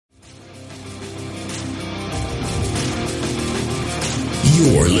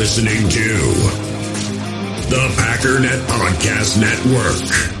You're listening to the Packernet Podcast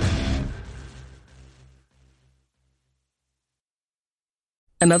Network.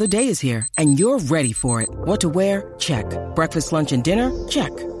 Another day is here, and you're ready for it. What to wear? Check. Breakfast, lunch, and dinner?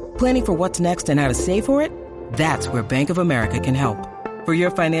 Check. Planning for what's next and how to save for it? That's where Bank of America can help. For your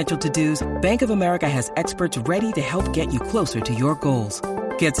financial to-dos, Bank of America has experts ready to help get you closer to your goals.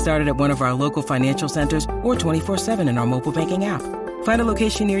 Get started at one of our local financial centers or 24/7 in our mobile banking app. Find a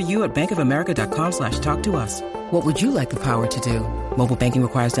location near you at bankofamerica.com/talktous. What would you like the power to do? Mobile banking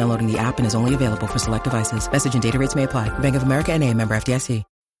requires downloading the app and is only available for select devices. Message and data rates may apply. Bank of America N.A., member FDIC.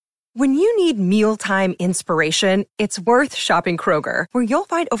 When you need mealtime inspiration, it's worth shopping Kroger, where you'll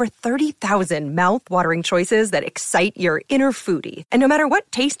find over 30,000 mouth-watering choices that excite your inner foodie. And no matter what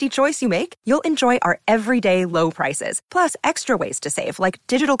tasty choice you make, you'll enjoy our everyday low prices, plus extra ways to save, like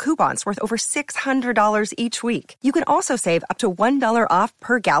digital coupons worth over $600 each week. You can also save up to $1 off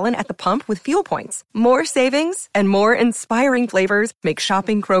per gallon at the pump with fuel points. More savings and more inspiring flavors make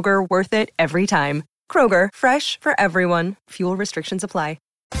shopping Kroger worth it every time. Kroger, fresh for everyone. Fuel restrictions apply.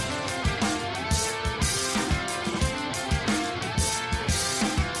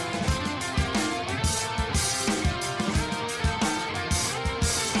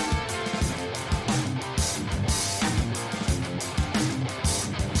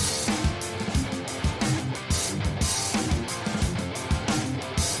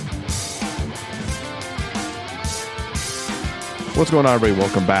 What's going on, everybody?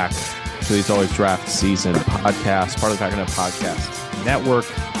 Welcome back to the It's Always Draft Season podcast, part of the Packernet Podcast Network.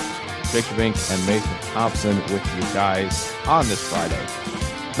 Jake Vink and Mason Thompson with you guys on this Friday.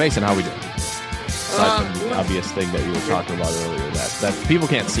 Mason, how we doing? Aside from the obvious thing that you were talking about earlier, that people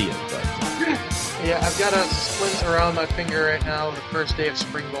can't see it. But yeah, I've got a splint around my finger right now. The first day of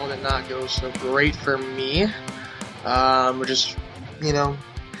spring ball did not go so great for me. We're just,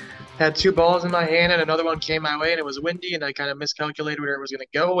 had two balls in my hand and another one came my way and it was windy and I kind of miscalculated where it was going to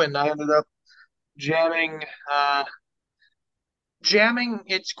go and I ended up jamming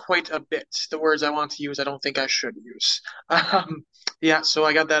it quite a bit. The words I want to use, I don't think I should use. So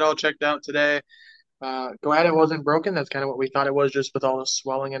I got that all checked out today. Glad it wasn't broken. That's kind of what we thought it was, just with all the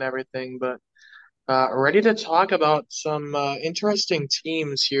swelling and everything. But ready to talk about some interesting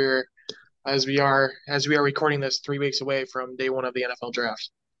teams here as we are recording this 3 weeks away from day one of the NFL draft.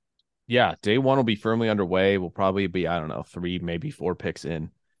 yeah, day one will be firmly underway. We'll probably be, 3, maybe 4 picks in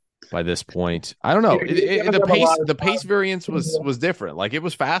by this point. I don't know. The pace variance was different. Like, it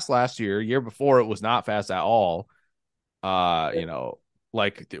was fast last year. Year before, it was not fast at all. We got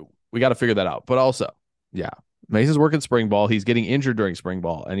to figure that out. But also, yeah, Mason's working spring ball. He's getting injured during spring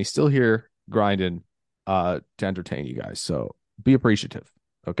ball, and he's still here grinding to entertain you guys. So be appreciative.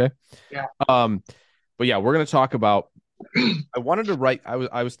 Okay. Yeah. But yeah, we're going to talk about. I wanted to write.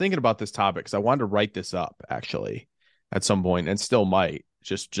 I was thinking about this topic because I wanted to write this up actually at some point, and still might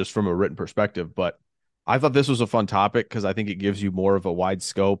just from a written perspective. But I thought this was a fun topic because I think it gives you more of a wide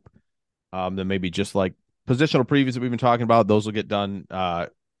scope than maybe just like positional previews that we've been talking about. Those will get done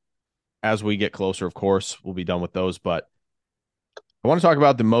as we get closer. Of course, we'll be done with those. But I want to talk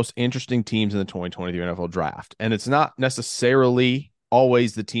about the most interesting teams in the 2023 NFL Draft, and it's not necessarily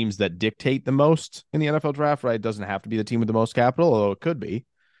always the teams that dictate the most in the NFL draft, right? It doesn't have to be the team with the most capital, although it could be.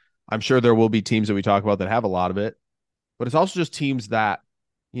 I'm sure there will be teams that we talk about that have a lot of it, but it's also just teams that,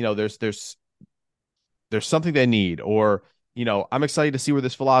 there's something they need, or, I'm excited to see where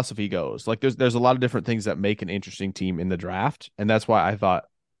this philosophy goes. Like there's a lot of different things that make an interesting team in the draft. And that's why I thought,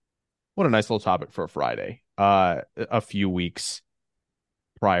 what a nice little topic for a Friday, a few weeks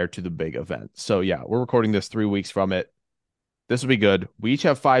prior to the big event. So yeah, we're recording this 3 weeks from it. This will be good. We each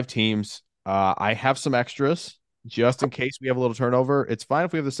have 5 teams. I have some extras just in case we have a little turnover. It's fine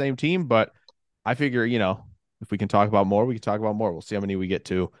if we have the same team, but I figure, if we can talk about more, we can talk about more. We'll see how many we get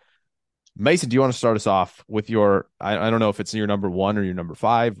to. Mason, do you want to start us off with your, I don't know if it's your number 1 or your number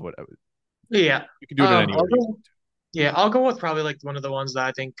 5. Whatever. Yeah. You can do it in any order. I'll go with probably like one of the ones that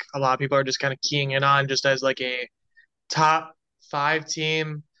I think a lot of people are just kind of keying in on just as like a top 5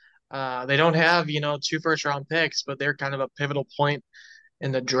 team. They don't have, 2 first-round picks, but they're kind of a pivotal point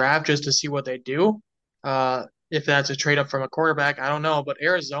in the draft just to see what they do. If that's a trade-up from a quarterback, I don't know. But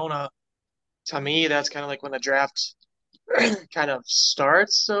Arizona, to me, that's kind of like when the draft kind of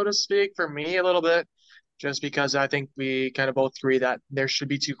starts, so to speak, for me a little bit, just because I think we kind of both agree that there should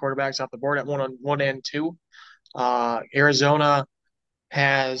be 2 quarterbacks off the board at 1 and 2. Arizona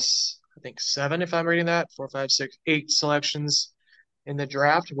has, I think, 7, if I'm reading that, 4, 5, 6, 8 selections in the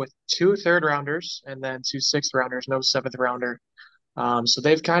draft, with 2 third-rounders and then 2 sixth-rounders, no 7th-rounder. So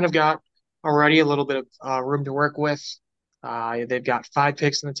they've kind of got already a little bit of room to work with. They've got 5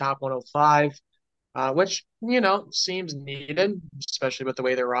 picks in the top 105, which, seems needed, especially with the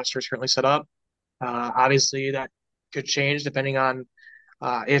way their roster is currently set up. Obviously, that could change depending on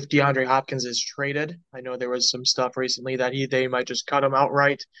if DeAndre Hopkins is traded. I know there was some stuff recently that they might just cut him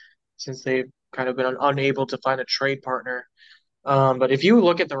outright since they've kind of been unable to find a trade partner. But if you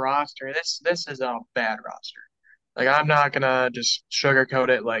look at the roster, this is a bad roster. Like, I'm not gonna just sugarcoat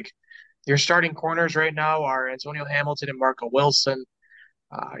it. Like, your starting corners right now are Antonio Hamilton and Marco Wilson.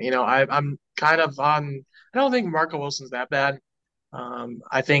 I'm kind of on. I don't think Marco Wilson's that bad.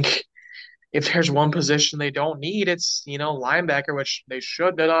 I think if there's one position they don't need, it's linebacker, which they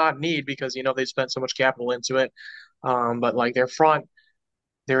should not need because they spent so much capital into it. But like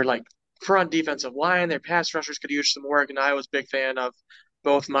their like front defensive line, their pass rushers could use some work, and I was a big fan of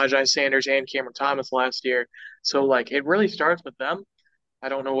both Majai Sanders and Cameron Thomas last year. So like it really starts with them. I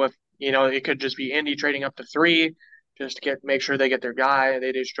don't know if it could just be Indy trading up to 3 just to make sure they get their guy.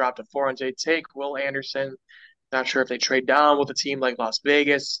 They just dropped to 4 and they take Will Anderson. Not sure if they trade down with a team like Las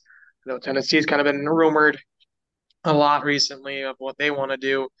Vegas. Tennessee's kind of been rumored a lot recently of what they want to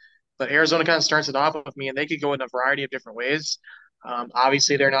do, but Arizona kind of starts it off with me, and they could go in a variety of different ways.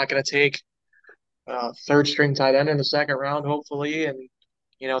 Obviously, they're not going to take third string tight end in the second round, hopefully, and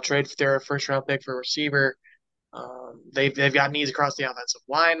trade their first round pick for a receiver. They've got needs across the offensive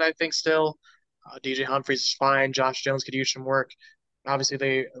line, I think still. DJ Humphries is fine. Josh Jones could use some work. Obviously,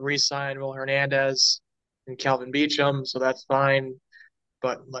 they re-signed Will Hernandez and Calvin Beachum, so that's fine.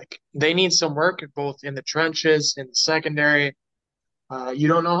 But like they need some work both in the trenches, in the secondary. You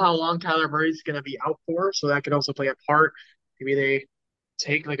don't know how long Kyler Murray's going to be out for, so that could also play a part. Maybe they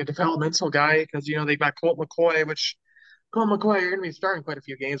take like a developmental guy because they've got Colt McCoy, which Colt McCoy, you're going to be starting quite a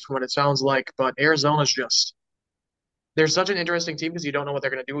few games from what it sounds like. But Arizona's just they're such an interesting team because you don't know what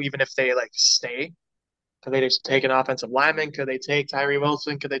they're going to do, even if they like stay. Could they just take an offensive lineman? Could they take Tyree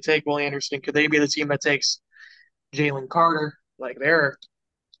Wilson? Could they take Will Anderson? Could they be the team that takes Jalen Carter? Like they're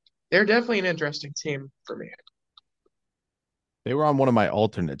definitely an interesting team for me. They were on one of my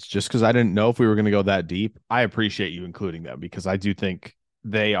alternates just because I didn't know if we were going to go that deep. I appreciate you including them because I do think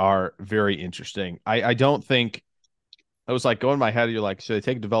they are very interesting. I don't think I was like going in my head. You're like, should they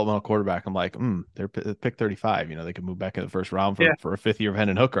take a developmental quarterback? I'm like, they're pick 35. They could move back in the first round for a fifth year of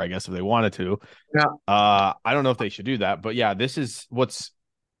Hendon Hooker, I guess, if they wanted to. Yeah. I don't know if they should do that, but yeah, this is what's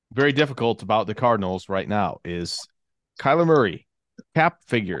very difficult about the Cardinals right now is Kyler Murray cap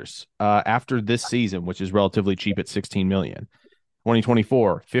figures after this season, which is relatively cheap at $16 million.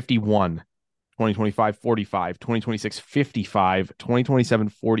 2024, 51, 2025, 45, 2026, 55, 2027,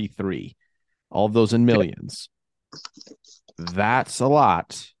 43. All of those in millions. That's a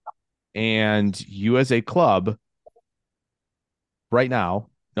lot. And you as a club right now,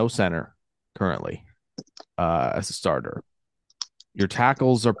 no center currently as a starter. Your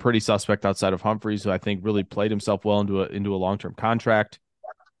tackles are pretty suspect outside of Humphries, who I think really played himself well into a long-term contract.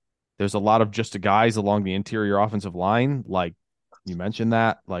 There's a lot of just guys along the interior offensive line, like you mentioned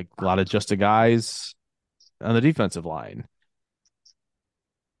that, like a lot of just guys on the defensive line.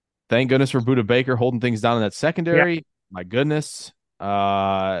 Thank goodness for Budda Baker holding things down in that secondary. Yeah. My goodness.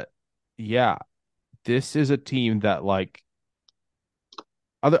 Yeah. This is a team that like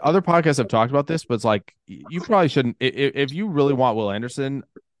other podcasts have talked about this, but it's like you probably shouldn't. If you really want Will Anderson,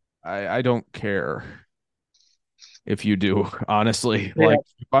 I don't care if you do, honestly. Yeah. Like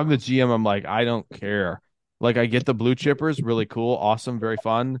if I'm the GM, I'm like, I don't care. Like I get the blue chippers, really cool, awesome, very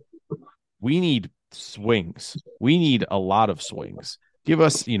fun. We need swings. We need a lot of swings. Give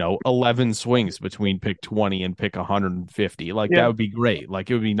us, 11 swings between pick 20 and pick 150. Like that would be great. Like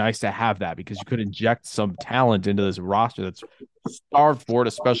it would be nice to have that because you could inject some talent into this roster that's starved for it,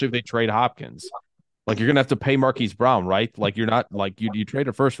 especially if they trade Hopkins. Like you're gonna have to pay Marquise Brown, right? Like you're not like you trade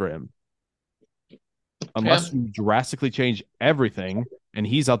a first for him. Unless you drastically change everything and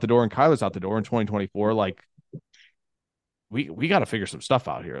he's out the door and Kyler's out the door in 2024, like we got to figure some stuff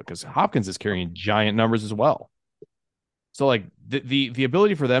out here because Hopkins is carrying giant numbers as well. So like the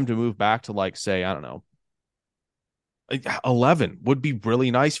ability for them to move back to like, say, I don't know, like 11 would be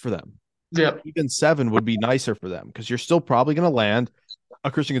really nice for them. Yeah. Even 7 would be nicer for them because you're still probably going to land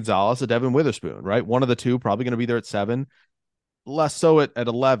a Christian Gonzalez, a Devin Witherspoon, right? One of the two probably going to be there at 7. Less so at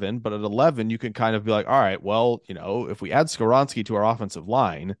 11, but at 11, you can kind of be like, all right, well, if we add Skoronski to our offensive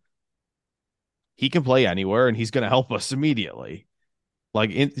line, he can play anywhere and he's going to help us immediately. Like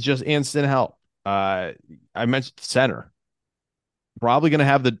just instant help. I mentioned center. Probably going to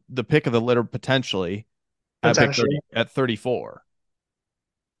have the pick of the litter potentially. At 34.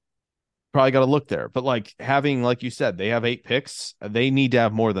 Probably got to look there. But like having, like you said, they have 8 picks. They need to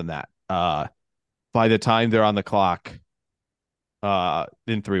have more than that by the time they're on the clock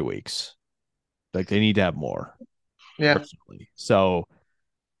in 3 weeks. Like they need to have more Yeah. personally. So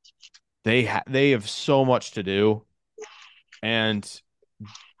they have so much to do, and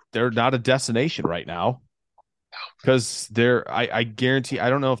they're not a destination right now because I guarantee I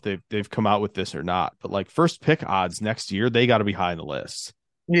don't know if they've come out with this or not, but like first pick odds next year, they got to be high in the list,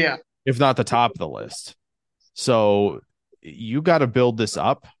 Yeah. if not the top of the list. So you got to build this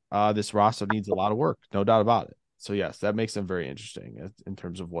up. This roster needs a lot of work, no doubt about it. So yes, that makes them very interesting in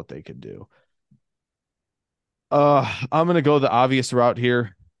terms of what they could do. I'm gonna go the obvious route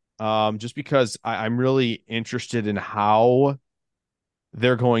here, just because I'm really interested in how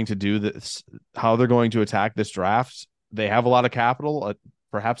they're going to do this, how they're going to attack this draft. They have a lot of capital,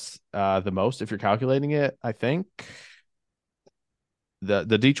 perhaps the most if you're calculating it. I think the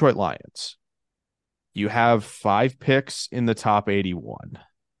Detroit Lions. You have 5 picks in the top 81.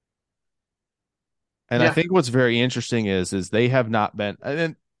 And I Yeah. think what's very interesting is they have not been. And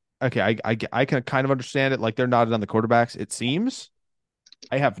then, okay, I can kind of understand it. Like they're not on the quarterbacks. It seems.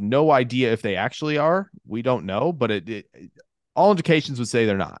 I have no idea if they actually are. We don't know, but all indications would say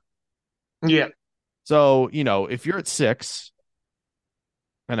they're not. Yeah. So if you're at 6,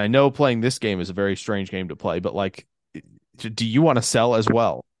 and I know playing this game is a very strange game to play, but like, do you want to sell as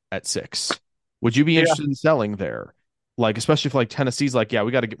well at 6? Would you be Yeah. interested in selling there? Like, especially if like Tennessee's like, yeah,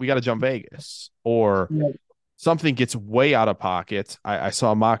 we got to jump Vegas, or Yeah. something gets way out of pocket. I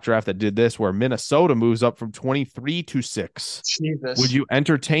saw a mock draft that did this where Minnesota moves up from 23 to 6. Would Jesus. you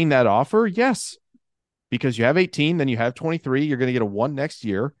entertain that offer? Yes, because you have 18, then you have 23. You're going to get a 1 next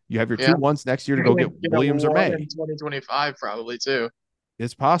year. You have your Yeah. 2 1s next year to You're go gonna get get a Williams or one May. in 2025 probably too.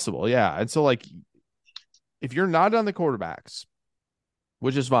 It's possible, yeah. And so like, if you're not on the quarterbacks,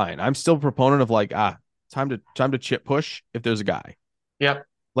 which is fine, I'm still a proponent of like time to chip push if there's a guy. Yep.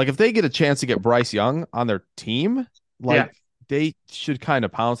 Like if they get a chance to get Bryce Young on their team, like they should kind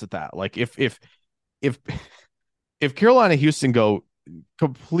of pounce at that. Like if Carolina Houston go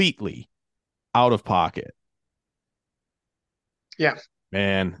completely out of pocket, Yeah.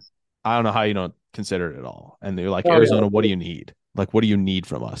 man, I don't know how you don't consider it at all. And they're like, Oh, Arizona, yeah. what do you need? Like, what do you need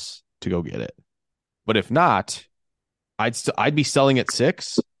from us to go get it? But if not, I'd be selling at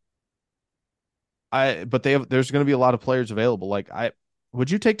 6. But there's going to be a lot of players available. Like would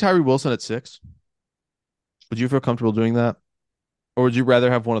you take Tyree Wilson at 6? Would you feel comfortable doing that? Or would you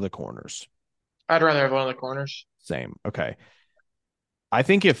rather have one of the corners? I'd rather have one of the corners. Same. Okay. I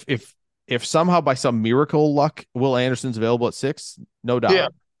think if somehow by some miracle luck Will Anderson's available at 6, no doubt. Yeah.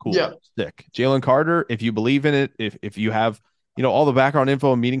 Cool. Yeah. Sick. Jalen Carter, if you believe in it, if you have, all the background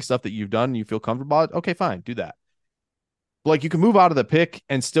info and meeting stuff that you've done and you feel comfortable about it, okay, fine, do that. Like you can move out of the pick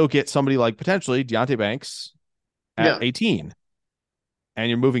and still get somebody like potentially Deonte Banks at 18. And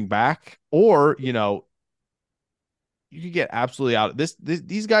you're moving back, or you could get absolutely out of this.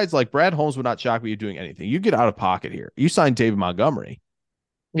 These guys like Brad Holmes would not shock me you doing anything. You get out of pocket here. You signed David Montgomery.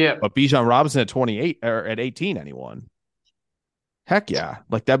 Yeah. But Bijan Robinson at 28 or at 18, anyone? Heck yeah.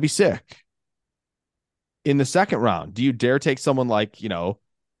 Like that'd be sick. In the second round, do you dare take someone like,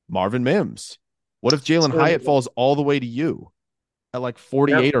 Marvin Mims? What if Jalen Hyatt falls all the way to you at like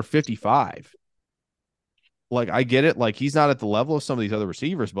 48 or 55? Like I get it. Like he's not at the level of some of these other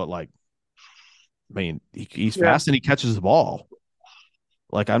receivers, but like, I mean, he's fast and he catches the ball.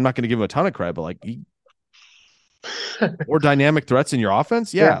 Like I'm not going to give him a ton of credit, but like more dynamic threats in your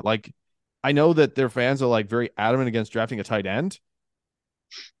offense. Yeah. Like I know that their fans are like very adamant against drafting a tight end,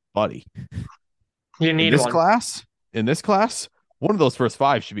 buddy. You need in this class, one of those first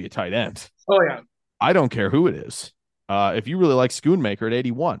 5 should be a tight end. Oh yeah. I don't care who it is. If you really like Schoonmaker at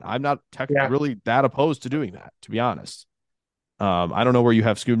 81, I'm not really that opposed to doing that, to be honest. I don't know where you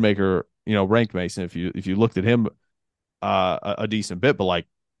have Schoonmaker, ranked, Mason, if you looked at him a decent bit, but like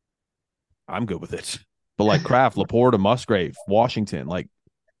I'm good with it. But like Kraft, Laporta, Musgrave, Washington, like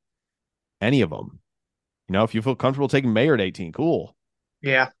any of them, if you feel comfortable taking Mayer at 18, cool.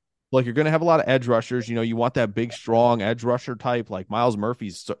 Yeah. Like you're going to have a lot of edge rushers. You want that big, strong edge rusher type. Like Miles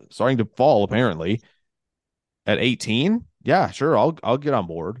Murphy's starting to fall apparently at 18. Yeah, sure. I'll get on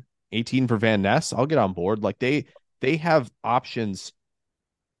board. 18 for Van Ness. I'll get on board. Like they have options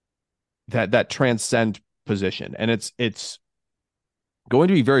that transcend position, and it's going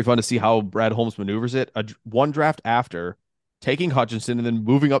to be very fun to see how Brad Holmes maneuvers it. One draft after taking Hutchinson and then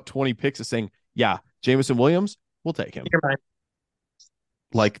moving up 20 picks and saying, yeah, Jameson Williams, we'll take him. You're right.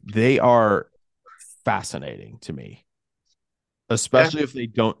 Like they are fascinating to me, especially if they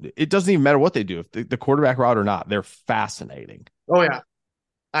don't. It doesn't even matter what they do, if the quarterback route or not. They're fascinating. Oh yeah,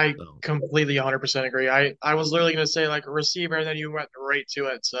 I completely 100% agree. I was literally gonna say like a receiver, and then you went right to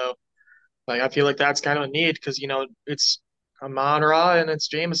it. So like I feel like that's kind of a need because it's Amon-Ra and it's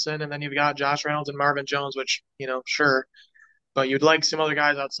Jameson, and then you've got Josh Reynolds and Marvin Jones, which, sure, but you'd like some other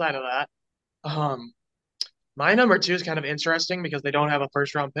guys outside of that. Um, my number two is kind of interesting because they don't have a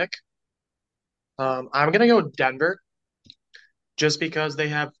first round pick. I'm gonna go Denver just because they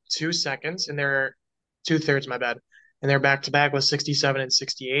have 2 seconds in their 2/3, my bad, and they're back to back with 67 and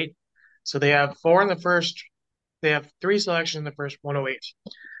 68. So they have four in the first. They have three selections in the first 108.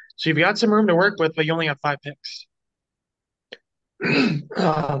 So you've got some room to work with, but you only have five picks.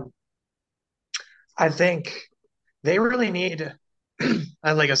 um, I think they really need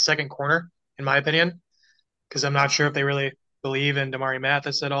like a second corner, in my opinion, because I'm not sure if they really believe in Damari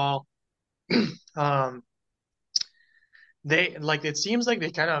Mathis at all. Um, they like it seems like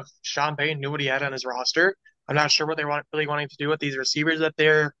they kind of Sean Payton knew what he had on his roster. I'm not sure what they want really wanting to do with these receivers that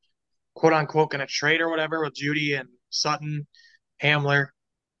they're quote unquote going to trade or whatever with Judy and Sutton, Hamler.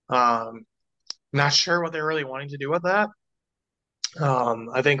 Not sure what they're really wanting to do with that.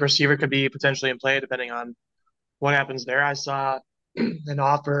 I think receiver could be potentially in play depending on what happens there. I saw an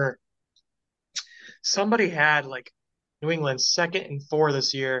offer. Somebody had like New England second and four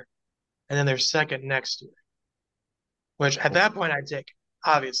this year, and then their second next year, which at that point I'd take,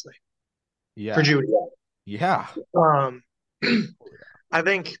 obviously, for Yeah. Judy. Yeah. Um, I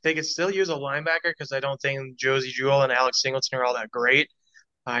think they could still use a linebacker because I don't think Josie Jewell and Alex Singleton are all that great.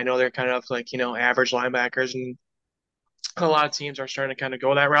 I know they're kind of like, average linebackers, and a lot of teams are starting to kind of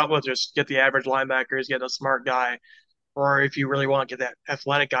go that route. We'll just get the average linebackers, get a smart guy, or if you really want to get that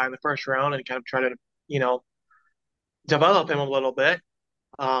athletic guy in the first round and kind of try to, you know, develop him a little bit.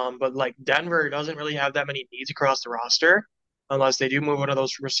 But like Denver doesn't really have that many needs across the roster unless they do move one of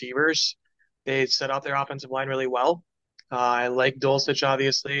those receivers. They set up their offensive line really well. I like Dulcich,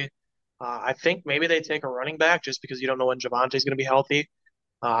 obviously. I think maybe they take a running back just because you don't know when Javante's going to be healthy.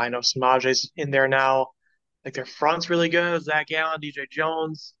 I know Samaje's in there now. Like their front's really good. Zach Allen, DJ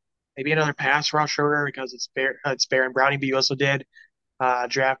Jones, maybe another pass rusher because it's Baron Browning, but you also did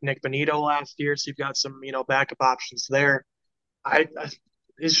draft Nick Benito last year, so you've got some backup options there. I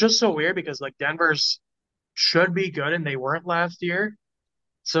it's just so weird because like Denver's should be good and they weren't last year,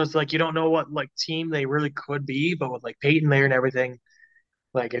 so it's like you don't know what like team they really could be, but with like Peyton there and everything,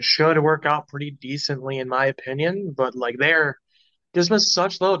 like it should work out pretty decently in my opinion. But like they're just with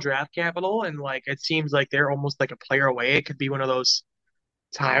such low draft capital and like it seems like they're almost like a player away. It could be one of those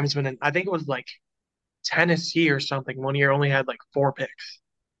times when I think it was like Tennessee or something one year only had like four picks.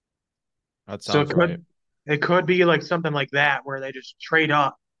 That So sounds right. it could be like something like that where they just trade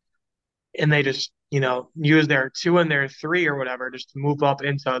up and they just, use their two and their three or whatever just to move up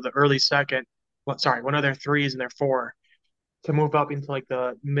into the early second. Well, sorry, one of their threes and their four to move up into like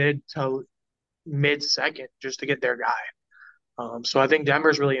the mid to mid second just to get their guy. So I think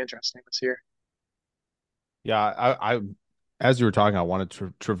Denver's really interesting this year. Yeah, I as you were talking, I wanted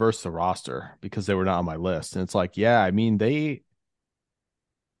to traverse the roster because they were not on my list. And it's like, yeah, I mean,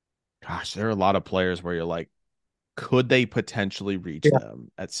 gosh, there are a lot of players where you're like, could they potentially reach Yeah.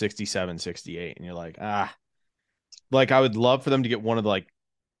 them at 67, 68? And you're like, like I would love for them to get one of the, like,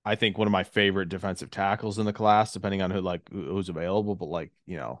 I think one of my favorite defensive tackles in the class, depending on who's available. But like,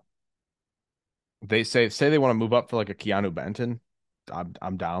 they say they want to move up for like a Keanu Benton.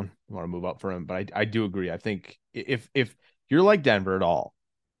 I'm down. I want to move up for him, but I do agree. I think if you're like Denver at all,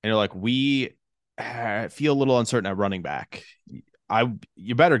 and you're like we feel a little uncertain at running back,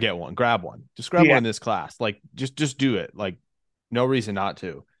 you better get one. Grab one. Just grab one Yeah. in this class. Like just do it. Like no reason not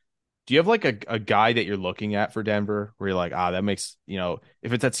to. Do you have like a guy that you're looking at for Denver where you're like, that makes,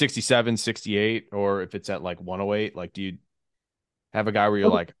 if it's at 67, 68, or if it's at like 108, like do you have a guy where you're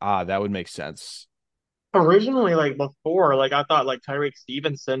like, that would make sense? Originally, like before, like I thought like Tyreek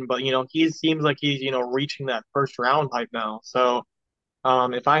Stevenson, but he seems like he's reaching that first round hype now. So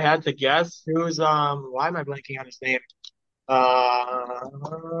if I had to guess, who's why am I blanking on his name? Uh,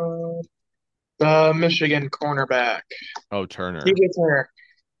 the Michigan cornerback, Oh, Turner. DJ Turner.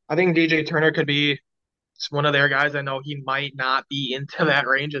 I think DJ Turner could be one of their guys. I know he might not be into that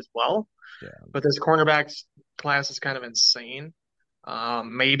range as well, Yeah. but this cornerbacks class is kind of insane.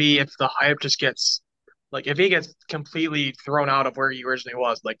 Maybe if the hype just gets like if he gets completely thrown out of where he originally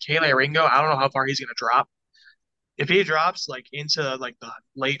was, like Kayla Ringo, I don't know how far he's gonna drop. If he drops like into like the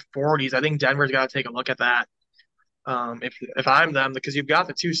late 40s, I think Denver's got to take a look at that. If I'm them, because you've got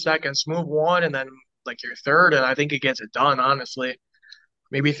the 2 seconds, move one and then like your third, and I think it gets it done. Honestly,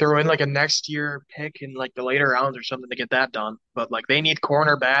 maybe throw in like a next year pick in like the later rounds or something to get that done. But like they need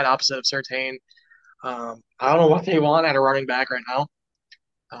corner bad opposite of Surtain. I don't know what they want at a running back right now.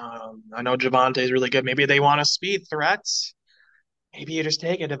 I know Javante is really good. Maybe they want a speed threats. Maybe you just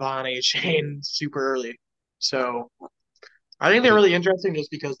take a Devon A. Chain super early. So I think they're really interesting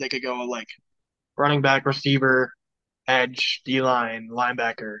just because they could go like running back, receiver, edge, D line,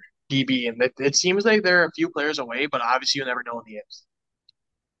 linebacker, DB, and it seems like they're a few players away, but obviously you never know in the end.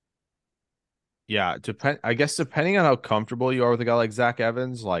 Yeah, I guess depending on how comfortable you are with a guy like Zach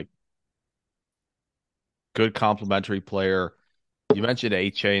Evans, like good complementary player. You mentioned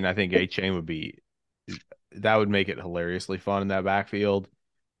A-Chain. I think A-Chain that would make it hilariously fun in that backfield.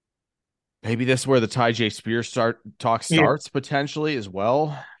 Maybe this is where the Tyjae Spears talk Yeah, starts potentially as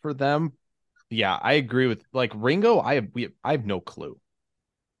well for them. Yeah, I agree with like Ringo. I have no clue.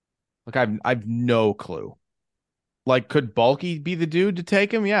 Like I've no clue. Like, could Bulky be the dude to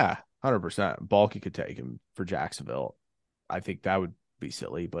take him? Yeah, 100%. Bulky could take him for Jacksonville. I think that would be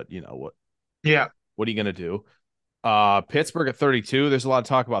silly, but you know what? yeah, What are you gonna do? Pittsburgh at 32. There's a lot of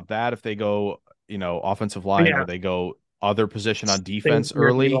talk about that if they go, offensive line yeah. or they go other position on Same defense here,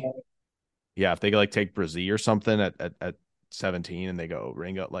 early. D-line. Yeah, if they like take Brzee or something at 17 and they go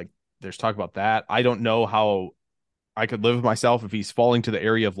Ringo, like there's talk about that. I don't know how I could live with myself if he's falling to the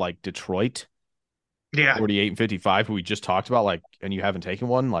area of like Detroit, Yeah, 48 and 55, who we just talked about, like, and you haven't taken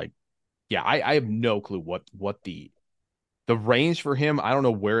one. Like, yeah, I have no clue what the range for him. I don't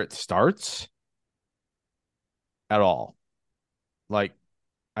know where it starts at all. Like,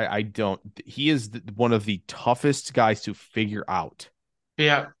 I don't. He is one of the toughest guys to figure out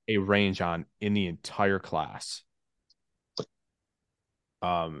yeah, a range on in the entire class.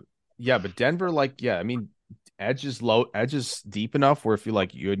 Yeah, but Denver, like, yeah, I mean, edge is deep enough where if you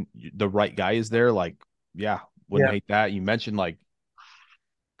like the right guy is there, like, yeah, wouldn't yeah, hate that. You mentioned like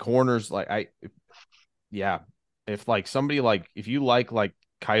corners, like yeah, if like somebody like if you like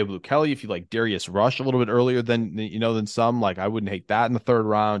Kyle Blue Kelly, if you like Darius Rush a little bit earlier than some, like I wouldn't hate that in the third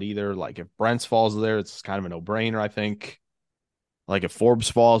round either. Like if Brents falls there, it's kind of a no brainer, I think. Like if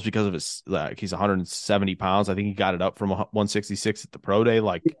Forbes falls because of his like he's 170 pounds, I think he got it up from 166 at the pro day.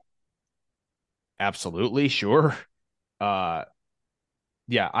 Like absolutely, sure. Uh,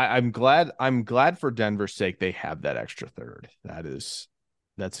 yeah, I'm glad for Denver's sake they have that extra third.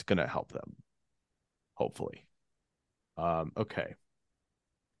 That's gonna help them, hopefully. Okay.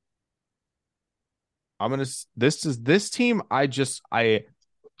 This team, I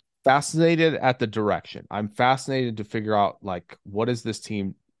fascinated at the direction. I'm fascinated to figure out like what is this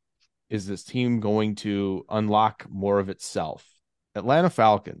team going to unlock more of itself? Atlanta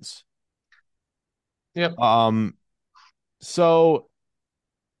Falcons. yep. Um, so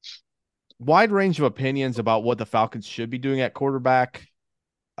wide range of opinions about what the Falcons should be doing at quarterback.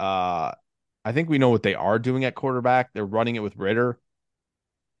 Uh, I think we know what they are doing at quarterback. They're running it with Ritter.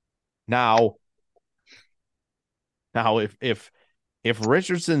 Now, if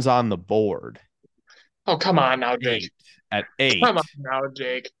Richardson's on the board Oh, come on now, Jake. eight at Come on eight now,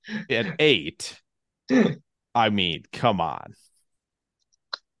 Jake. at eight, I mean, come on.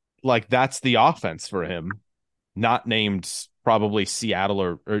 Like that's the offense for him, not named probably Seattle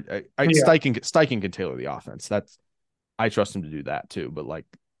or Yeah, Steichen can tailor the offense. That's I trust him to do that too. But like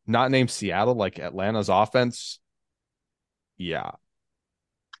not named Seattle, like Atlanta's offense, yeah.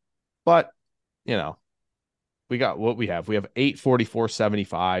 But you know, we got what we have. We have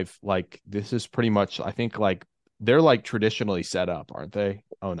 844.75. Like this is pretty much, I think, like they're like traditionally set up, aren't they?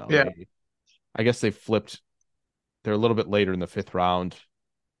 Oh no, yeah, I guess they flipped. They're a little bit later in the fifth round,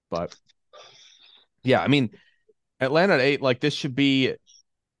 but yeah, I mean, Atlanta at 8, like this should be.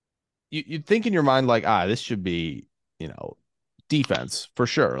 You'd think in your mind like, this should be, defense for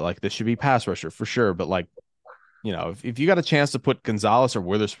sure. Like this should be pass rusher for sure. But like, if you got a chance to put Gonzalez or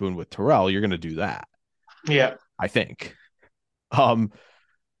Witherspoon with Terrell, you're going to do that. yeah, I think. Um,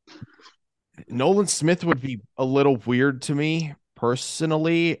 Nolan Smith would be a little weird to me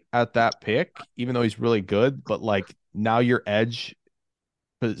personally at that pick, even though he's really good. But like now your edge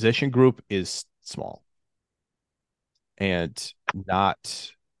position group is small and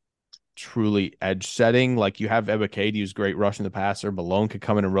not truly edge setting. Like you have Ebiketie, who's great rushing the passer. Malone could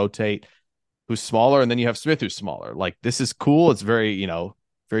come in and rotate, who's smaller, and then you have Smith, who's smaller. Like this is cool. It's very,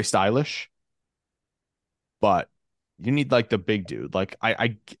 very stylish. But you need like the big dude. Like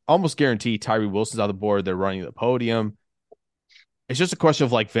I almost guarantee Tyree Wilson's on the board. They're running the podium. It's just a question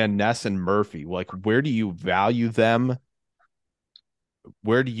of like Van Ness and Murphy. Like, where do you value them?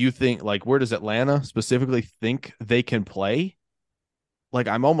 Where do you think, like, where does Atlanta specifically think they can play? Like,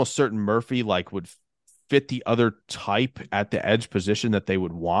 I'm almost certain Murphy like would fit the other type at the edge position that they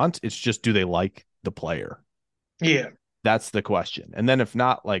would want. It's just, do they like the player? yeah. That's the question. And then if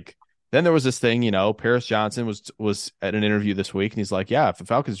not, like, then there was this thing, Paris Johnson was at an interview this week, and he's like, yeah, if the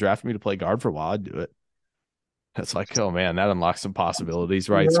Falcons drafted me to play guard for a while, I'd do it. It's like, oh man, that unlocks some possibilities,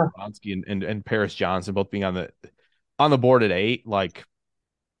 right? Yeah. Skaronski and Paris Johnson both being on on the board at 8, like,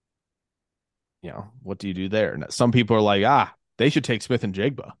 what do you do there? And some people are like, they should take Smith and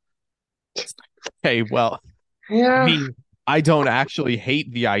Jigba. Hey, well, I Yeah. mean, I don't actually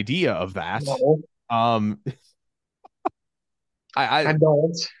hate the idea of that. No, Um, I I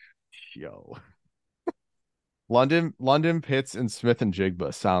don't. yo, London, Pitts, and Smith and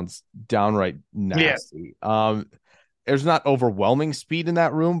Jigba sounds downright Yeah. nasty. There's not overwhelming speed in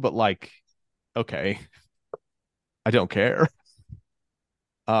that room, but like, okay, I don't care.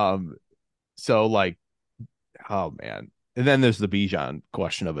 Um, so like, oh man, and then there's the Bijan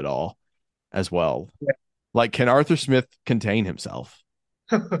question of it all as well. Yeah. Like, can Arthur Smith contain himself?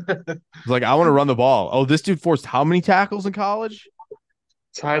 Like, I want to run the ball. Oh, this dude forced how many tackles in college?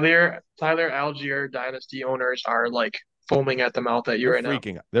 Tyler Algier dynasty owners are like foaming at the mouth at you right now.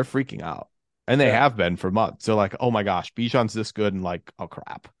 They're freaking out. And they Yeah. have been for months. They're like, oh my gosh, Bijan's this good, and like, oh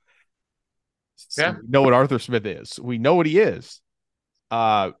crap. So Yeah. we know what Arthur Smith is. We know what he is.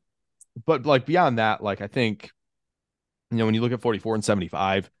 But like beyond that, like I think, when you look at 44 and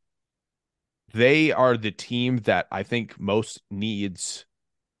 75, they are the team that I think most needs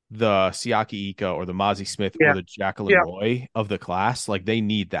the Siaki Ika or the Mozzie Smith Yeah. or the Jacqueline Yeah. Roy of the class. Like they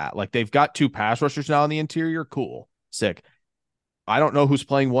need that. Like they've got 2 pass rushers now in the interior. Cool. Sick. I don't know who's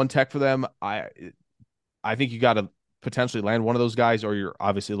playing one tech for them. I think you got to potentially land one of those guys, or you're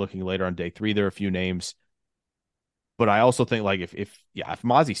obviously looking later on day 3. There are a few names. But I also think like if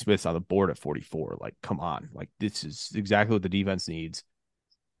Mozzie Smith's on the board at 44, like come on. Like this is exactly what the defense needs.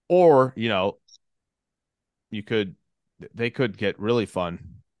 Or, they could get really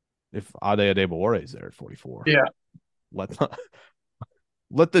fun if Ade Adebawore is there at 44. Yeah.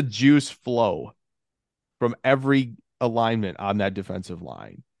 Let the juice flow from every alignment on that defensive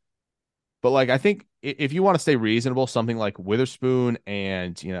line. But like I think if you want to stay reasonable, something like Witherspoon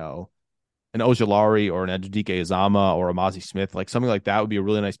and an Ojulari or an Ejike Azama or a Mozzie Smith, like something like that would be a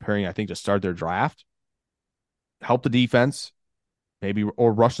really nice pairing, I think, to start their draft. Help the defense, maybe,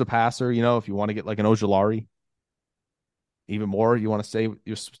 or rush the passer, if you want to get like an Ojulari. Even more, you want to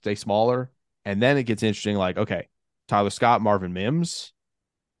stay smaller. And then it gets interesting, like, okay, Tyler Scott, Marvin Mims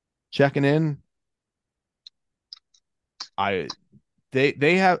checking in.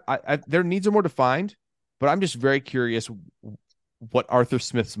 They have their needs are more defined, but I'm just very curious what Arthur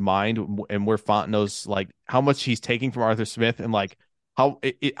Smith's mind and where Fontenot's like how much he's taking from Arthur Smith, and like how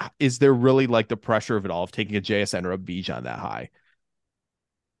is there really like the pressure of it all of taking a JSN or a Bijan that high.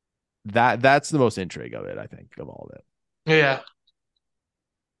 That's the most intrigue of it, I think, of all of it. Yeah.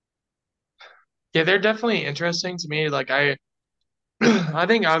 Yeah, they're definitely interesting to me. Like I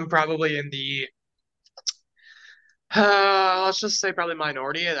think I'm probably in the let's just say probably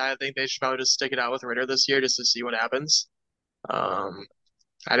minority. I think they should probably just stick it out with Ritter this year just to see what happens. Um,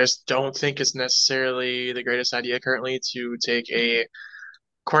 I just don't think it's necessarily the greatest idea currently to take a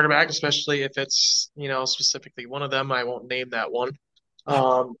quarterback, especially if it's, specifically one of them. I won't name that one.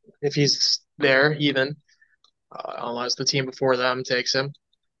 If he's there even, unless the team before them takes him.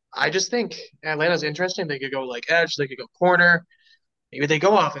 I just think Atlanta's interesting. They could go like edge, they could go corner, maybe they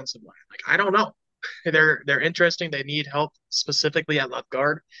go offensive line. Like I don't know. They're interesting. They need help specifically at left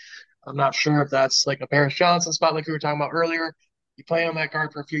guard. I'm not sure if that's like a Paris Johnson spot like we were talking about earlier. You play on that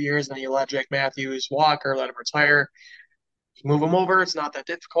guard for a few years, and then you let Jake Matthews walk or let him retire. You move him over. It's not that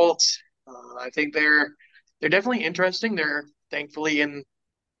difficult. I think they're definitely interesting. They're thankfully in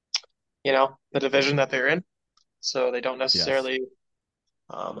the division that they're in, so they don't Yes. necessarily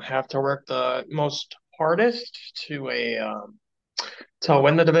have to work the most hardest to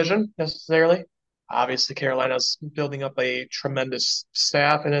win the division necessarily. Obviously, Carolina's building up a tremendous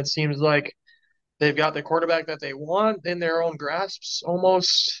staff, and it seems like they've got the quarterback that they want in their own grasps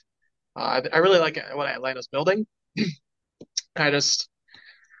almost. I really like what Atlanta's building. I just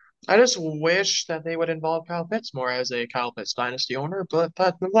I just wish that they would involve Kyle Pitts more as a Kyle Pitts dynasty owner, but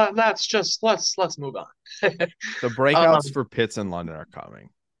that's just let's move on. The breakouts Um, for Pitts in London are coming.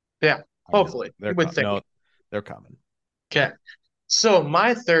 yeah, I mean, hopefully they're you would think. no, they're coming. Okay, so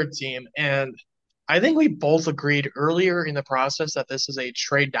my third team, and I think we both agreed earlier in the process that this is a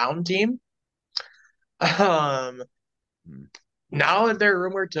trade down team. Um, Hmm. Now they're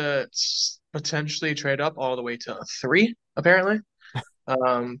rumored to potentially trade up all the way to 3, apparently.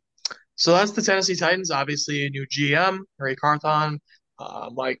 Um, so that's the Tennessee Titans. Obviously, a new GM, Ray Carthon,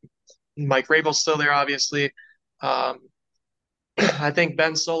 Mike Vrabel's still there, obviously. Um, I think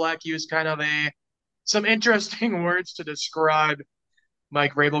Ben Solak used kind of some interesting words to describe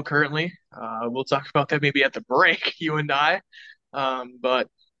Mike Vrabel currently. We'll talk about that maybe at the break, you and I. But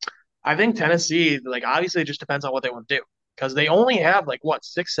I think Tennessee, like obviously, it just depends on what they want to do because they only have like what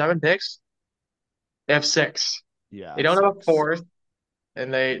 6, 7 picks. They have 6. Yeah, They don't have a 6. fourth,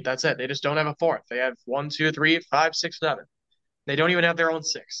 and that's it. They just don't have a fourth. They have 1, 2, 3, 5, 6, 7. They don't even have their own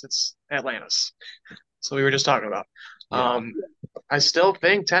six. It's Atlantis. So we were just talking about. Yeah. I still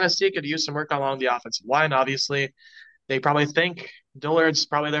think Tennessee could use some work along the offensive line. Obviously, they probably think Dillard's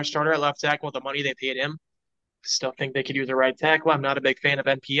probably their starter at left tackle with the money they paid him. Still think they could use a right tackle. I'm not a big fan of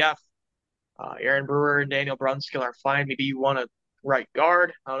NPF. Aaron Brewer and Daniel Brunskill are fine. Maybe you want a right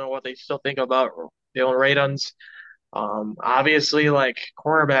guard. I don't know what they still think about Dylan Raduns. Obviously, like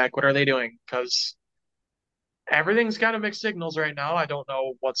cornerback, what are they doing? Because everything's kind of mixed signals right now. I don't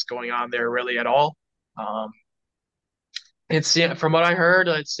know what's going on there really at all. Um, it's from what I heard,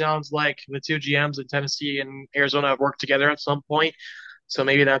 it sounds like the two GMs in Tennessee and Arizona have worked together at some point. So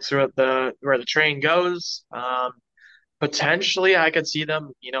maybe that's where the train goes. Potentially, I could see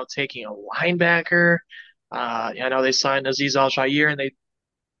them, taking a linebacker. I know they signed Azeez Al-Shaair and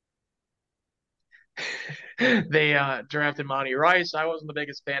they drafted Monty Rice. I wasn't the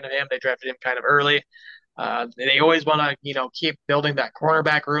biggest fan of him. They drafted him kind of early. They always want to, keep building that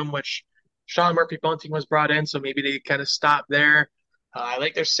cornerback room, which Sean Murphy Bunting was brought in, so maybe they kind of stop there. I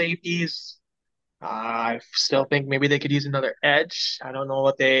like their safeties. I still think maybe they could use another edge. I don't know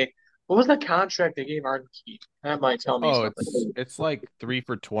what was the contract they gave Arden Key? That might tell me Oh, something. it's like 3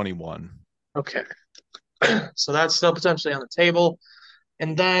 for 21. Okay. So that's still potentially on the table.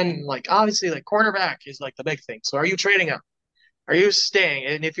 And then, like, obviously, like, cornerback is like the big thing. So are you trading up? Are you staying?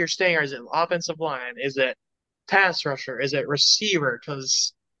 And if you're staying, is it offensive line? Is it pass rusher? Is it receiver?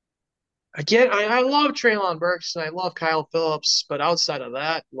 Because again, I love Traylon Burks and I love Kyle Phillips, but outside of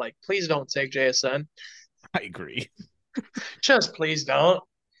that, like, please don't take JSN. I agree. Just please don't.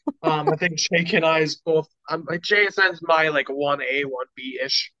 I think Jake and I's both. Like JSN's my like 1A, 1B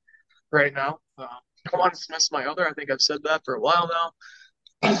ish right now. One Smith's my other. I think I've said that for a while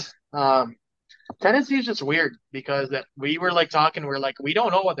now. Tennessee's just weird because that we were like talking, we're like, we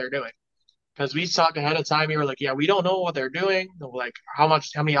don't know what they're doing. Because we talked ahead of time, we were like, yeah, we don't know what they're doing. Like, how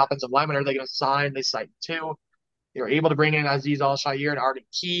many offensive linemen are they going to sign? They signed two. They were able to bring in Azeez Al-Shaair and Arden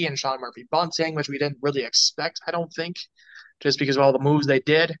Key and Sean Murphy Bunting, which we didn't really expect, I don't think, just because of all the moves they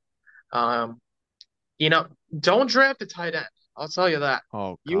did. Um, you know, don't draft a tight end. I'll tell you that.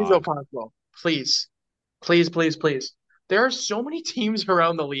 Oh Use God. Okonkwo, please, please, please, please. There are so many teams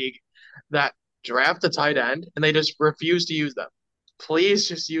around the league that draft a tight end and they just refuse to use them. Please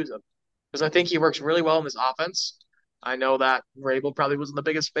just use them because I think he works really well in this offense. I know that Rabel probably wasn't the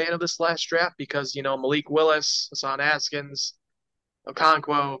biggest fan of this last draft because Malik Willis, Hassan Haskins,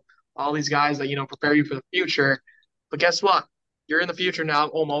 Okonkwo, all these guys that prepare you for the future. But guess what? You're in the future now,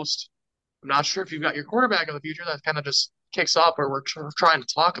 almost. I'm not sure if you've got your quarterback in the future. That kind of just kicks off what we're trying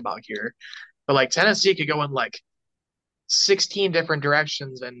to talk about here. But like Tennessee could go in like 16 different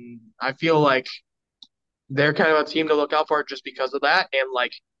directions, and I feel like they're kind of a team to look out for just because of that. And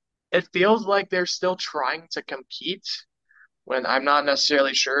like it feels like they're still trying to compete when I'm not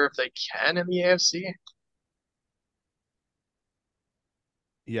necessarily sure if they can in the AFC.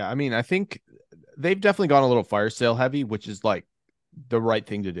 Yeah, I mean, I think they've definitely gone a little fire sale heavy, which is like the right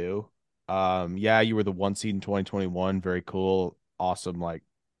thing to do. Yeah, you were the 1 seed in 2021, very cool, awesome, like,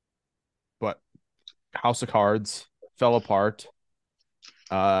 but House of Cards fell apart.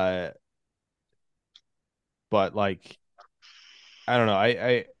 But like, I don't know.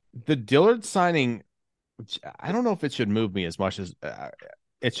 I the Dillard signing, I don't know if it should move me as much as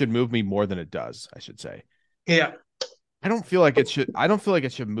it should move me more than it does, I should say. Yeah. I don't feel like it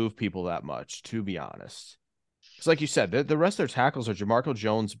should move people that much, to be honest. It's like you said, the rest of their tackles are Jamarco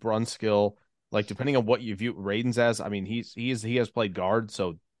Jones, Brunskill. Like depending on what you view Radens as, I mean, he has played guard,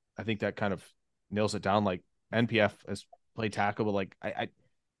 so I think that kind of nails it down. Like NPF has played tackle, but like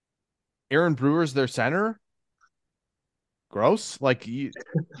Aaron Brewer's their center. Gross. Like you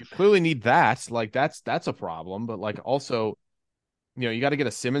clearly need that. Like that's a problem. But like also, you got to get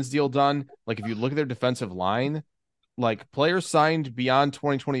a Simmons deal done. Like if you look at their defensive line, like players signed beyond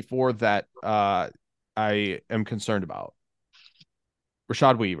 2024 that I am concerned about.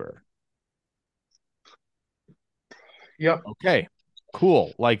 Rashad Weaver. Yep. Okay.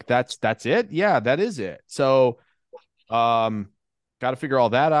 Cool. Like that's it. Yeah, that is it. So got to figure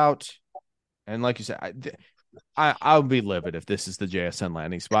all that out. And like you said, I'll be livid if this is the JSN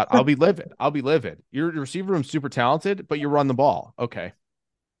landing spot. I'll be livid. Your receiver room's super talented, but you run the ball. Okay.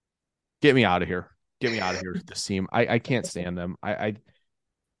 Get me out of here. Get me out of here with this team. I can't stand them.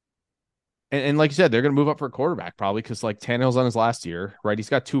 And like you said, they're going to move up for a quarterback probably because like Tannehill's on his last year, right? He's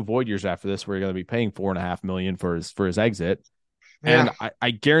got 2 void years after this where you're going to be paying $4.5 million for his exit. Yeah. And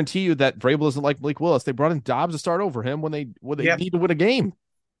I guarantee you that Vrabel isn't like Malik Willis. They brought in Dobbs to start over him when they need to win a game.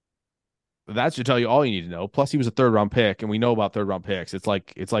 that should tell you all you need to know. Plus, he was a 3rd-round pick, and we know about 3rd-round picks. It's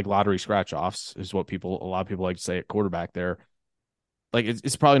like lottery scratch-offs is what a lot of people like to say at quarterback there. Like,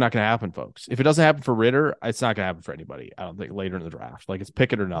 it's probably not going to happen, folks. If it doesn't happen for Ridder, it's not going to happen for anybody, I don't think, later in the draft. Like, it's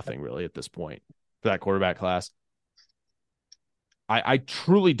Pickett or nothing, really, at this point for that quarterback class. I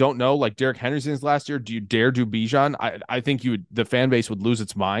truly don't know. Like, Derrick Henry's last year, do you dare do Bijan? I think the fan base would lose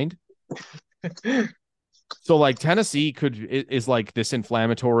its mind. So, like, Tennessee is like this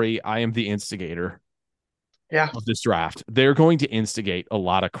inflammatory, I am the instigator of this draft. They're going to instigate a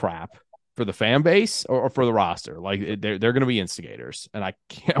lot of crap for the fan base or for the roster. Like, they're going to be instigators, and I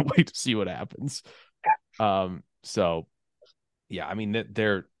can't wait to see what happens. So, yeah, I mean,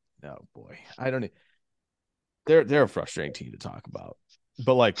 they're oh boy, I don't know. They're a frustrating team to talk about,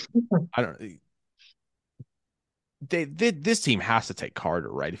 but like, I don't. This team has to take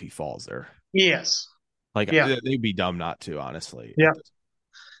Carter, right? If he falls there, Yes. like, they'd be dumb not to, honestly. Yeah.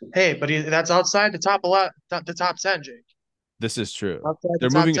 Hey, but that's outside the top 11, the top 10, Jake. This is true. Outside They're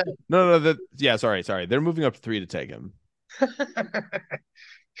the top moving. 10. No. Yeah, sorry. They're moving up 3 to take him.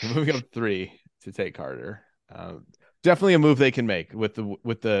 They're moving up 3 to take Carter. Definitely a move they can make with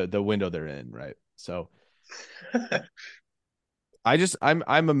the window they're in, right? So.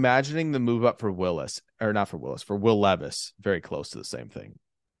 I'm imagining the move up for Will Levis, very close to the same thing.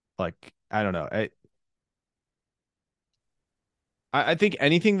 Like, I don't know. I think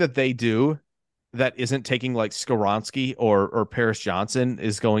anything that they do that isn't taking like Skoronski or Paris Johnson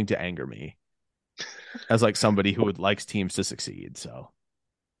is going to anger me as like somebody who likes teams to succeed. So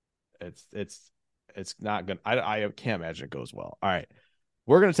it's not good. I can't imagine it goes well. All right.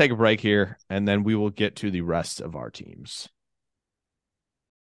 We're going to take a break here, and then we will get to the rest of our teams.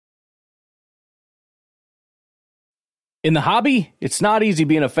 In the hobby, it's not easy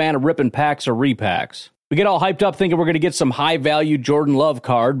being a fan of ripping packs or repacks. We get all hyped up thinking we're going to get some high-value Jordan Love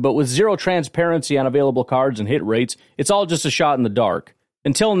card, but with zero transparency on available cards and hit rates, it's all just a shot in the dark.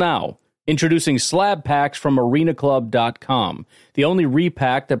 Until now. Introducing Slab Packs from ArenaClub.com, the only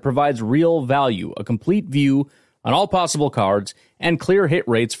repack that provides real value, a complete view on all possible cards, and clear hit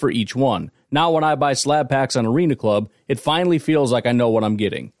rates for each one. Now when I buy slab packs on Arena Club, it finally feels like I know what I'm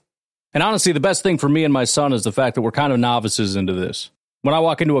getting. And honestly, the best thing for me and my son is the fact that we're kind of novices into this. When I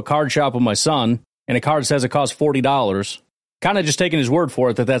walk into a card shop with my son, and a card says it costs $40, kind of just taking his word for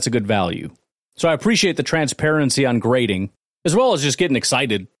it that that's a good value. So I appreciate the transparency on grading, as well as just getting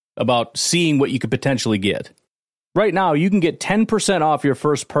excited about seeing what you could potentially get. Right now, you can get 10% off your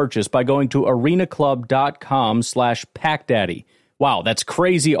first purchase by going to arenaclub.com/packdaddy. Wow, that's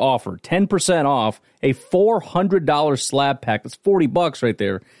crazy offer. 10% off a $400 slab pack. That's $40 right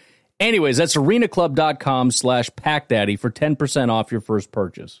there. Anyways, that's arenaclub.com/packdaddy for 10% off your first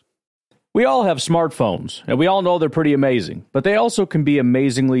purchase. We all have smartphones, and we all know they're pretty amazing, but they also can be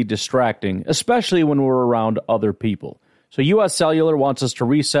amazingly distracting, especially when we're around other people. So US Cellular wants us to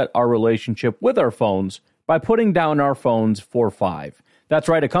reset our relationship with our phones by putting down our phones for $5. That's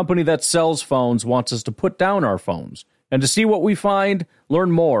right, a company that sells phones wants us to put down our phones. And to see what we find,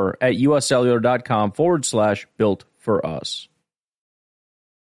 learn more at uscellular.com/built for us.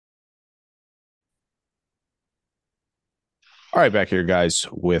 All right, back here, guys,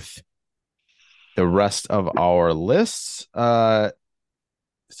 with the rest of our lists. So,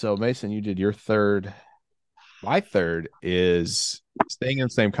 Mason, you did your third. My third is staying in the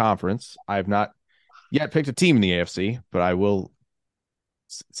same conference. I have not yet picked a team in the AFC, but I will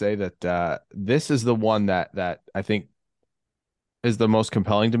say that this is the one that I think is the most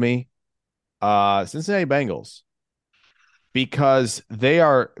compelling to me. Cincinnati Bengals, because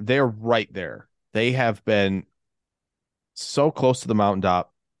they're right there. They have been so close to the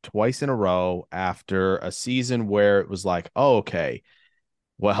mountaintop twice in a row after a season where it was like, oh, okay,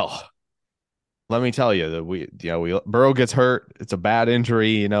 well, let me tell you that Burrow gets hurt. It's a bad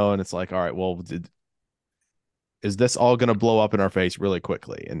injury, and it's like, all right, well, is this all going to blow up in our face really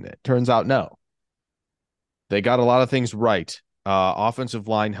quickly? And it turns out, no. They got a lot of things right. Offensive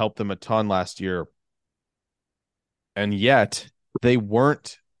line helped them a ton last year. And yet they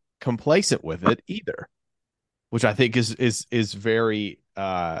weren't complacent with it either, which I think is very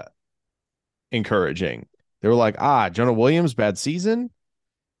encouraging. They were like, Jonah Williams, bad season.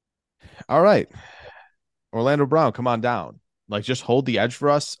 All right. Orlando Brown, come on down. Like, just hold the edge for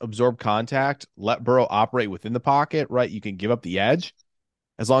us, absorb contact, let Burrow operate within the pocket, right? You can give up the edge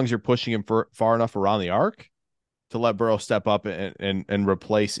as long as you're pushing him far enough around the arc to let Burrow step up and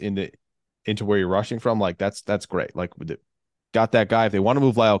replace into where you're rushing from. Like, that's great. Like, got that guy. If they want to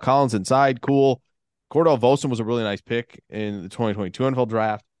move Lyle Collins inside, cool. Cordell Volson was a really nice pick in the 2022 NFL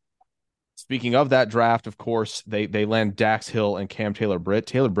draft. Speaking of that draft, of course, they land Dax Hill and Cam Taylor-Britt.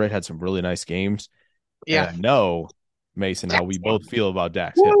 Taylor-Britt had some really nice games. And Yeah. I know, Mason, how we both feel about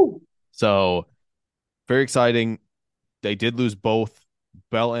Dax Hill. Woo! So very exciting. They did lose both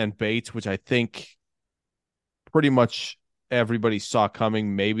Bell and Bates, which I think pretty much everybody saw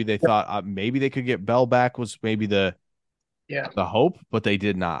coming. Maybe they thought maybe they could get Bell back was maybe the hope, but they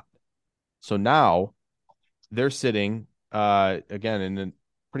did not. So now they're sitting again in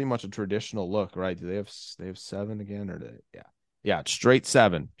pretty much a traditional look, right? Do they have 7 again, or yeah, straight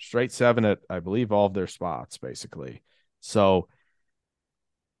seven at I believe all of their spots basically. So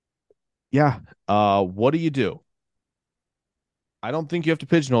yeah, what do you do? I don't think you have to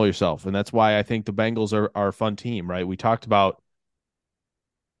pigeonhole yourself, and that's why I think the Bengals are a fun team, right? We talked about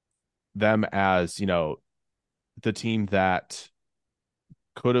them as, the team that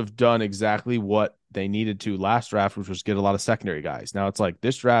could have done exactly what they needed to last draft, which was get a lot of secondary guys. Now it's like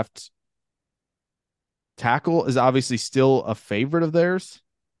this draft tackle is obviously still a favorite of theirs,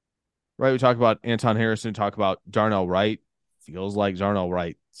 right? We talk about Anton Harrison, talk about Darnell Wright. Feels like Darnell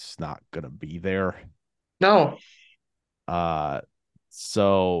Wright's not going to be there. No.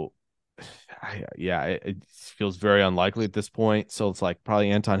 So it feels very unlikely at this point. So it's like probably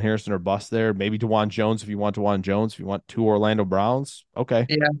Anton Harrison or bust there. Maybe DeJuan Jones if you want DeJuan Jones. If you want 2 Orlando Browns, okay.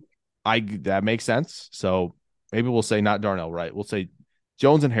 Yeah. That makes sense. So maybe we'll say not Darnell Wright. We'll say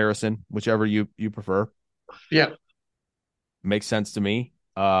Jones and Harrison, whichever you prefer. Yeah. Makes sense to me.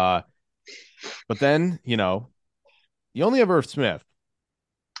 But then, you only have Irv Smith.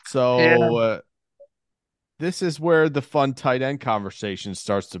 So this is where the fun tight end conversation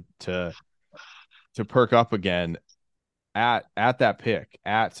starts to perk up again at that pick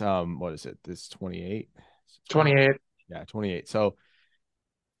at what is it? This 28? 28. Yeah, 28. So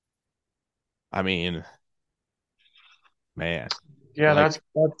I mean, man. Yeah, like,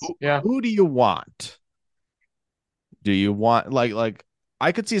 that's who do you want? Do you want like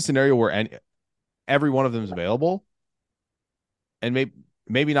I could see a scenario where every one of them is available, and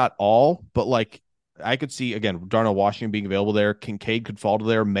maybe not all, but like I could see again Darnell Washington being available there. Kincaid could fall to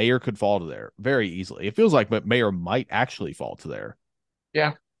there. Mayer could fall to there very easily. It feels like Mayer might actually fall to there.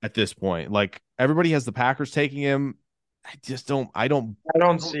 Yeah. At this point, like everybody has the Packers taking him. I just don't. I don't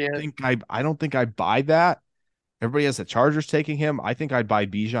see it. I don't think I buy that. Everybody has the Chargers taking him. I think I'd buy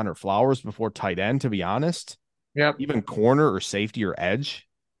Bijan or Flowers before tight end, to be honest. Yep. Even corner or safety or edge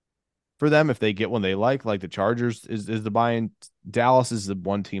for them if they get one they like. Like the Chargers is the buy-in. Dallas is the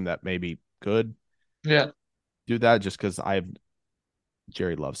one team that maybe could do that just because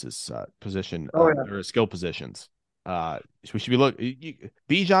Jerry loves his position or his skill positions. We should be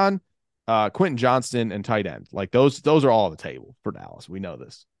Bijan, Quentin Johnston, and tight end. Like those are all on the table for Dallas. We know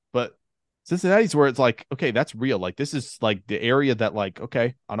this, but Cincinnati's where it's like, okay, that's real. Like this is like the area that like,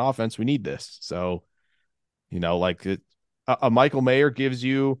 okay, on offense we need this. So, like a Michael Mayer gives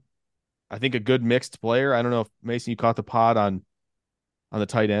you, I think, a good mixed player. I don't know if Mason you caught the pod on the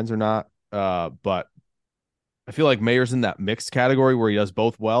tight ends or not, but I feel like Mayer's in that mixed category where he does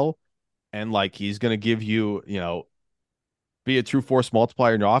both well, and like he's going to give you, be a true force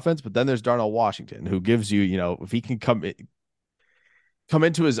multiplier in your offense. But then there's Darnell Washington who gives you, if he can come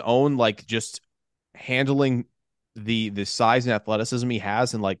into his own, like just handling the size and athleticism he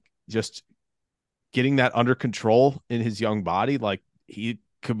has and like just getting that under control in his young body, like he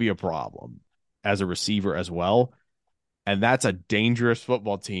could be a problem as a receiver as well. And that's a dangerous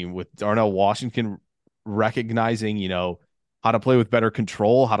football team with Darnell Washington recognizing, how to play with better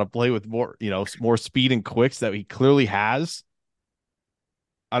control, how to play with more, more speed and quicks that he clearly has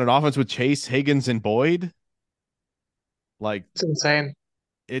on an offense with Chase, Higgins, and Boyd. Like, it's insane.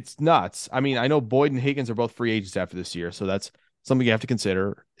 It's nuts. I mean, I know Boyd and Higgins are both free agents after this year, so that's something you have to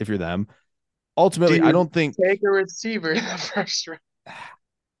consider if you're them. Ultimately, I don't think take a receiver in the first round.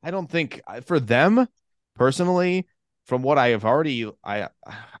 I don't think for them personally, from what I have already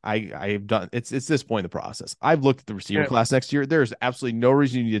I've done, it's this point in the process. I've looked at the receiver class next year. There's absolutely no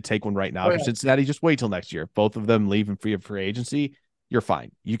reason you need to take one right now. If you're Cincinnati, just wait till next year. Both of them leave and free agency. You're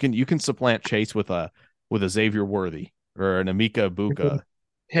fine. You can supplant Chase with a Xavier Worthy or an Emeka Egbuka.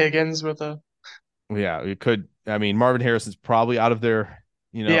 Higgins with a it could. I mean, Marvin Harrison's probably out of their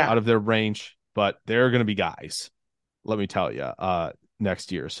out of their range, but they're going to be guys. Let me tell you,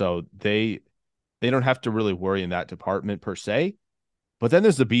 next year, so they don't have to really worry in that department per se. But then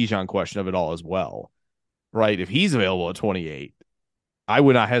there's the Bijan question of it all as well, right? If he's available at 28, I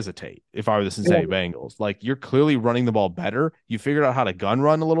would not hesitate if I were the Cincinnati Bengals. Like you're clearly running the ball better. You figured out how to gun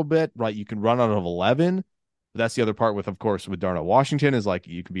run a little bit, right? You can run out of 11. That's the other part with Darnell Washington is like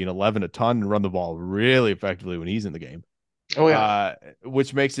you can be an 11 a ton and run the ball really effectively when he's in the game. Oh yeah.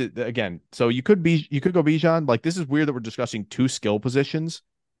 Which makes it again. So you could go Bijan. Like this is weird that we're discussing two skill positions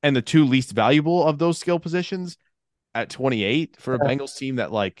and the two least valuable of those skill positions at 28 for a Bengals team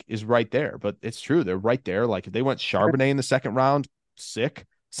that like is right there. But it's true, they're right there. Like if they went Charbonnet in the second round, sick,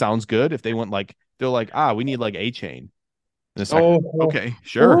 sounds good. If they went like they're like we need like Achane in the second. Oh. Okay,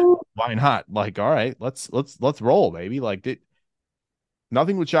 sure, why not? Like all right, let's roll, baby. Like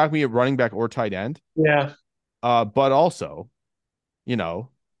nothing would shock me at running back or tight end. Yeah. But also, you know,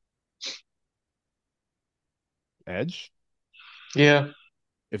 edge. Yeah.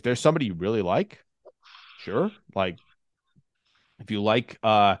 If there's somebody you really like, sure. Like if you like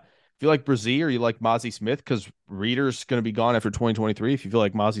Brzee or you like Mozzie Smith, because Reader's going to be gone after 2023. If you feel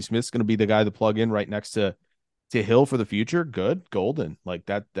like Mozzie Smith's going to be the guy to plug in right next to Hill for the future, good, golden. Like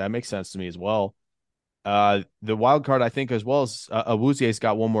that makes sense to me as well. The wild card, I think, as well as Awuzie's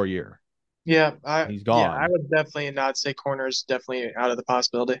got one more year. Yeah, He's gone. I would definitely not say corners definitely out of the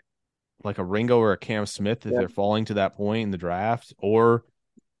possibility. Like a Ringo or a Cam Smith if they're falling to that point in the draft, or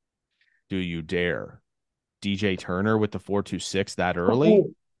do you dare DJ Turner with the 4.26 that early?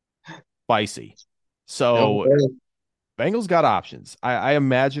 Spicy. So Bengals got options. I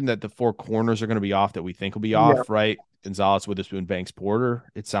imagine that the four corners are going to be off that we think will be off, right? Gonzalez, Witherspoon, Banks, Porter.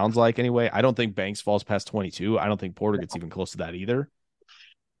 It sounds like anyway. I don't think Banks falls past 22. I don't think Porter gets even close to that either.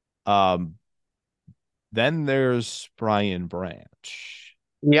 Then there's Brian Branch.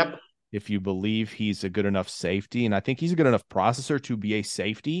 Yep. If you believe he's a good enough safety, and I think he's a good enough processor to be a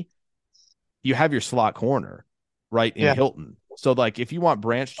safety, you have your slot corner, right, in Hilton. So, like, if you want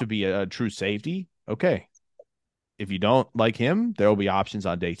Branch to be a true safety, okay. If you don't like him, there will be options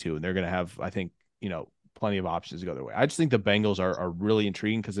on day 2, and they're going to have, I think, plenty of options to go their way. I just think the Bengals are really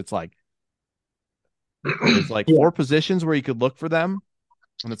intriguing because it's like there's like 4 positions where you could look for them.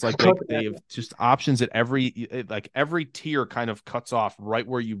 And it's like they have just options at every tier kind of cuts off right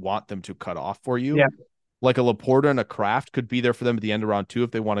where you want them to cut off for you. Yeah. Like a Laporta and a Kraft could be there for them at the end of round 2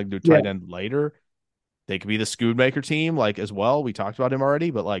 if they want to do tight end later. They could be the Schoonmaker team like as well. We talked about him already,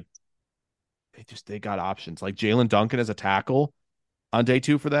 but like they got options. Like Jalen Duncan as a tackle on day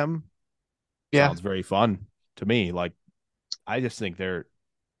 2 for them. Yeah. Sounds very fun to me. Like I just think they're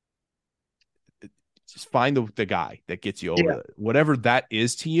just find the guy that gets you over it. Whatever that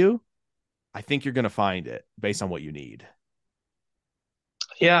is to you, I think you're going to find it based on what you need.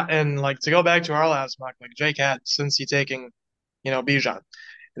 Yeah, and like to go back to our last mock, like Jake had since he taking, Bijan.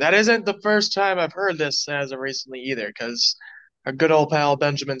 That isn't the first time I've heard this as of recently either, because our good old pal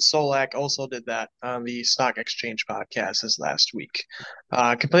Benjamin Solak also did that on the Stock Exchange podcast this last week.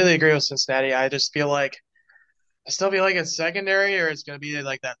 Completely agree with Cincinnati. I still feel like it's secondary or it's going to be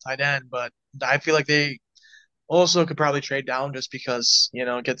like that tight end, but I feel like they also could probably trade down just because,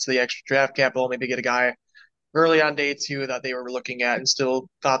 it gets the extra draft capital, maybe get a guy early on day 2 that they were looking at and still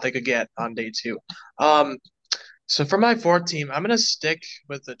thought they could get on day 2. So for my 4th team, I'm going to stick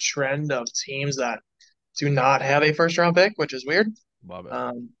with the trend of teams that do not have a first round pick, which is weird. Love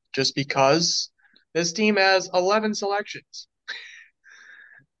it. Just because this team has 11 selections.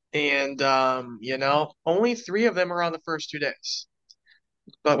 And, only 3 of them are on the first 2 days.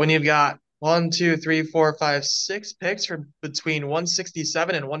 But when you've got 1, 2, 3, 4, 5, 6 picks for between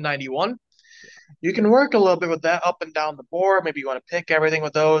 167 and 191, you can work a little bit with that up and down the board. Maybe you want to pick everything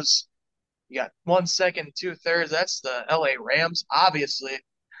with those. You got 1 second, 2/3. That's the LA Rams. Obviously,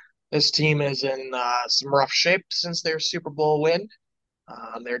 this team is in some rough shape since their Super Bowl win.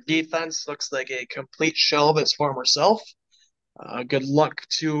 Their defense looks like a complete shell of its former self. Good luck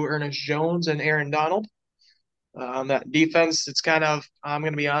to Ernest Jones and Aaron Donald. On that defense, it's kind of, I'm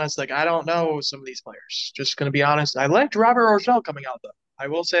going to be honest, like I don't know some of these players. Just going to be honest. I liked Robert Rochelle coming out, though. I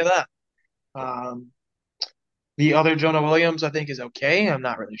will say that. The other Jonah Williams, I think, is okay. I'm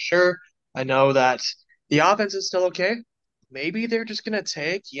not really sure. I know that the offense is still okay. Maybe they're just going to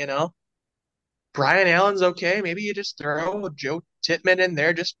take, Brian Allen's okay. Maybe you just throw Joe Tippmann in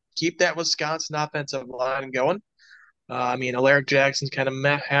there. Just keep that Wisconsin offensive line going. Alaric Jackson's kind of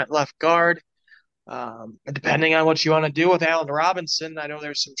meh at left guard. Depending on what you want to do with Allen Robinson, I know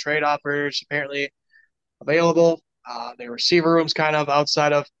there's some trade offers apparently available. Their receiver room's kind of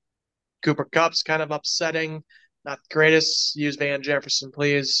outside of Cooper Kupp's kind of upsetting. Not the greatest. Use Van Jefferson,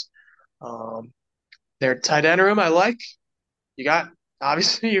 please. Their tight end room, I like.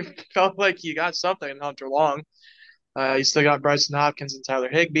 Obviously, you felt like you got something in Hunter Long. You still got Bryson Hopkins and Tyler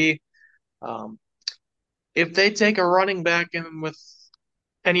Higbee. If they take a running back in with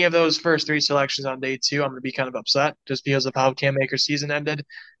any of those first 3 selections on day 2, I'm going to be kind of upset just because of how Cam Akers' season ended.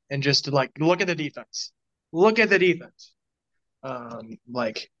 And just to look at the defense. Look at the defense.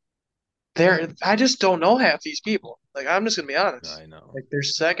 I just don't know half these people. Like, I'm just gonna be honest. I know. Like, their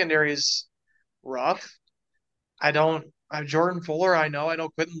secondary is rough. I don't. Jordan Fuller. I know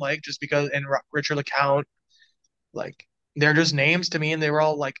Quentin Lake just because, and Richard LeCount. Like, they're just names to me, and they were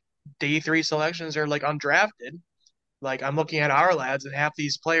all like day three selections or like undrafted. Like, I'm looking at our lads, and half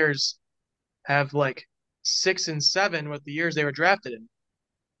these players have like 6 and 7 with the years they were drafted in.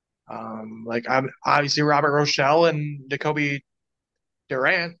 Like, I'm obviously Robert Rochelle and Jacoby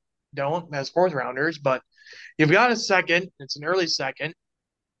Durant don't as fourth rounders, but you've got a second. It's an early second.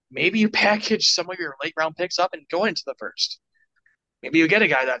 Maybe you package some of your late round picks up and go into the first. Maybe you get a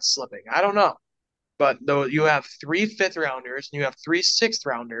guy that's slipping. I don't know. But though you have 3 5th rounders and you have 3 6th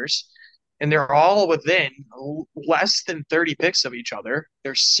rounders, and they're all within less than 30 picks of each other.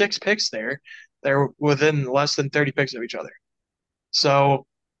 There's 6 picks there. They're within less than 30 picks of each other. So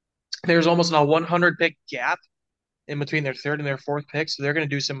there's almost a 100 pick gap in between their third and their fourth pick. So they're going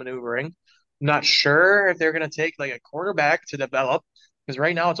to do some maneuvering. I'm not sure if they're going to take like a quarterback to develop because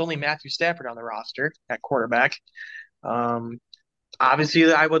right now it's only Matthew Stafford on the roster at quarterback. Um,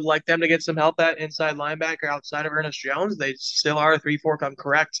 Obviously, I would like them to get some help at inside linebacker outside of Ernest Jones. They still are 3-4, if I'm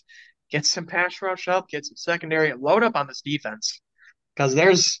correct. Get some pass rush up, get some secondary, load up on this defense because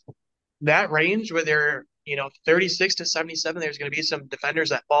there's that range where they're 36 to 77. There's going to be some defenders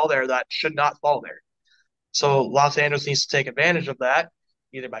that fall there that should not fall there. So Los Angeles needs to take advantage of that,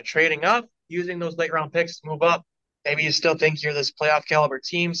 either by trading up, using those late round picks to move up. Maybe you still think you're this playoff caliber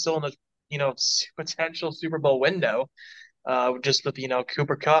team, still in the potential Super Bowl window, just with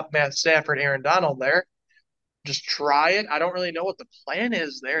Cooper Kupp, Matt Stafford, Aaron Donald there. Just try it. I don't really know what the plan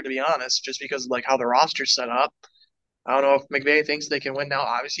is there, to be honest, just because like how the roster's set up. I don't know if McVay thinks they can win now.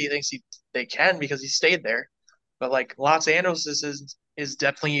 Obviously, he thinks they can because he stayed there. But like Los Angeles is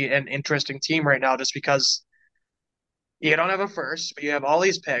definitely an interesting team right now, just because you don't have a first, but you have all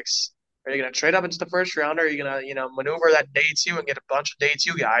these picks. Are you going to trade up into the first round, or are you going to maneuver that day two and get a bunch of day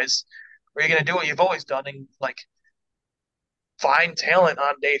two guys? Or are you going to do what you've always done and like find talent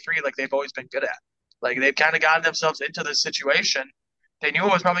on day three, like they've always been good at? Like they've kind of gotten themselves into this situation. They knew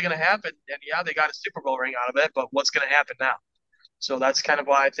it was probably going to happen, and yeah, they got a Super Bowl ring out of it. But what's going to happen now? So that's kind of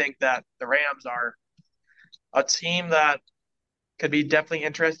why I think that the Rams are a team that could be definitely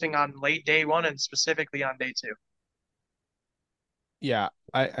interesting on late day one and specifically on day two. Yeah,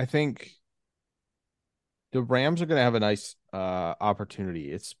 I think the Rams are going to have a nice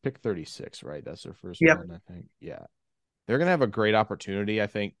opportunity. It's pick 36, right? That's their first Yep. one, I think. Yeah. They're going to have a great opportunity, I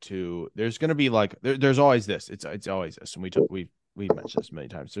think, there's going to be like there's always this. It's always this. And we've mentioned this many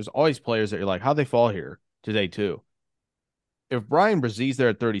times. There's always players that you're like, how'd they fall here today too? If Brian Brzez's there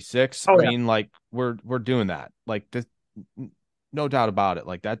at 36, I mean, like we're doing that. Like this, no doubt about it.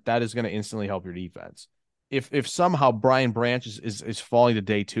 Like that is going to instantly help your defense. If somehow Brian Branch is falling to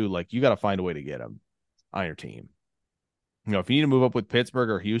day two, like you got to find a way to get him on your team. If you need to move up with Pittsburgh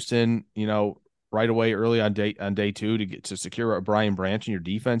or Houston, right away early on day two to secure a Brian Branch in your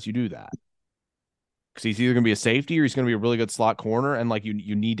defense, you do that. Because he's either going to be a safety or he's going to be a really good slot corner, and like you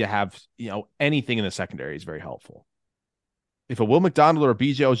need to have anything in the secondary is very helpful. If a Will McDonald or a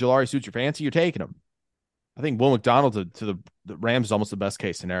BJ Ojulari suits your fancy, you're taking him. I think Will McDonald to the Rams is almost the best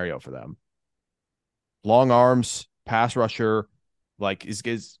case scenario for them. Long arms, pass rusher, like is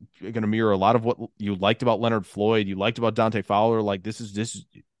going to mirror a lot of what you liked about Leonard Floyd, you liked about Dante Fowler. Like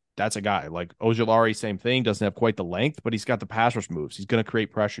that's a guy. Like Ojulari, same thing, doesn't have quite the length, but he's got the pass rush moves. He's going to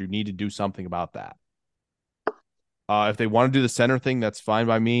create pressure. You need to do something about that. If they want to do the center thing, that's fine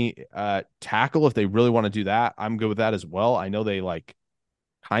by me. Tackle, if they really want to do that, I'm good with that as well. I know they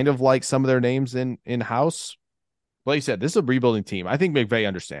kind of like some of their names in-house. Like you said, this is a rebuilding team. I think McVay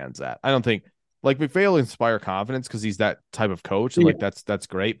understands that. I don't think McVay will inspire confidence because he's that type of coach, and that's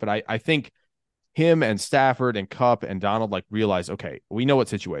great. But I think him and Stafford and Kupp and Donald realize, okay, we know what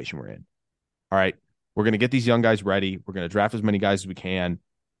situation we're in. All right, we're going to get these young guys ready. We're going to draft as many guys as we can,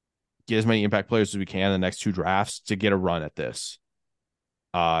 get as many impact players as we can in the next 2 drafts to get a run at this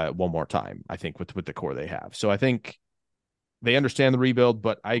one more time, I think, with the core they have. So I think they understand the rebuild,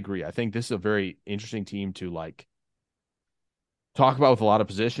 but I agree. I think this is a very interesting team to talk about with a lot of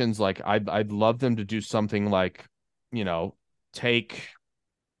positions. I'd love them to do something take,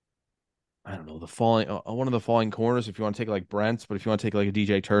 I don't know, one of the falling corners. If you want to take Brents, but if you want to take a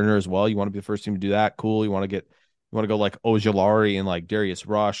DJ Turner as well, you want to be the first team to do that. Cool. You want to go Ojulari and Darius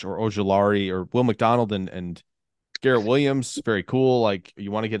Rush, or Ojulari or Will McDonald and Garrett Williams. Very cool.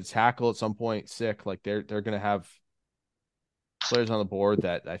 You want to get a tackle at some point. Sick. They're going to have players on the board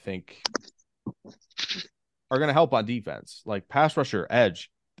that I think are going to help on defense. Pass rusher,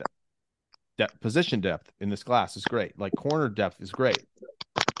 edge, position depth in this class is great. Corner depth is great.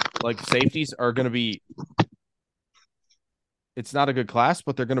 Like safeties are going to be, it's not a good class,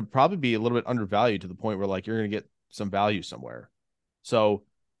 but they're going to probably be a little bit undervalued to the point where like you're going to get some value somewhere. So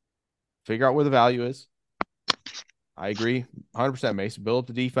figure out where the value is. I agree 100%, Mason. Build up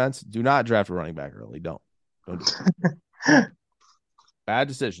the defense. Do not draft a running back early. Don't do it. Bad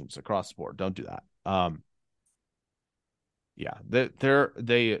decisions across the board. Don't do that. Yeah,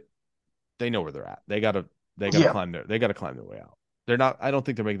 they know where they're at. They gotta climb their way out. They're not. I don't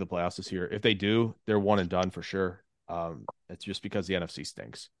think they're making the playoffs this year. If they do, they're one and done for sure. It's just because the NFC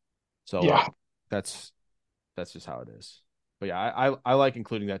stinks. So Yeah. That's just how it is. But yeah, I like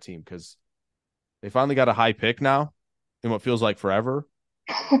including that team because they finally got a high pick now in what feels like forever.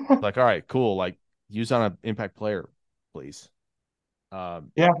 Like, all right, cool. Like, use on an impact player, please.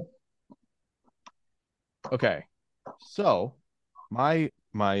 Yeah. Okay. So my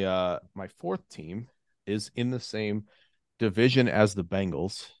fourth team is in the same division as the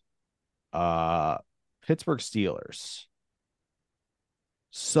Bengals. Pittsburgh Steelers.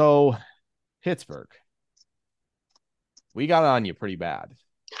 So Pittsburgh, we got on you pretty bad.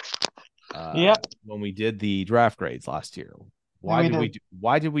 When we did the draft grades last year. Why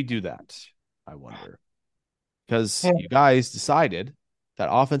did we do that? I wonder. Because you guys decided that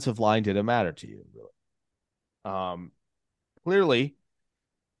offensive line didn't matter to you, really. Clearly,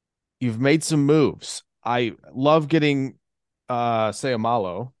 you've made some moves. I love getting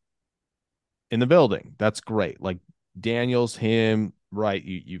Sayamalo in the building. That's great. Like Daniels, him, right?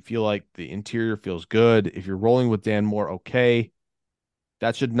 You feel like the interior feels good. If you're rolling with Dan Moore, okay.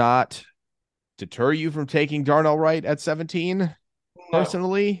 That should not deter you from taking Darnell Wright at 17.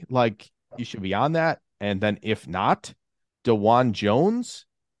 Personally, like you should be on that. And then if not, DeJuan Jones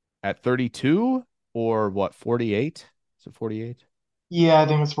at 32 or what, 48? Is it 48? Yeah, I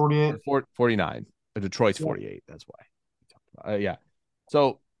think it's 48. 49. Detroit's 48. That's why. Yeah.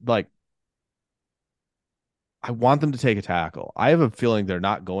 So, like, I want them to take a tackle. I have a feeling they're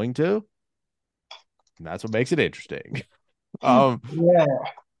not going to. And that's what makes it interesting. It's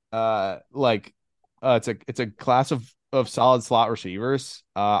a class of solid slot receivers.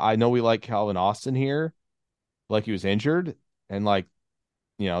 I know we like Calvin Austin here. Like he was injured. And like,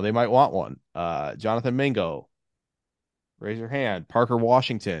 they might want one. Jonathan Mingo. Raise your hand. Parker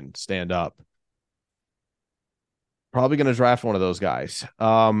Washington, stand up. Probably going to draft one of those guys.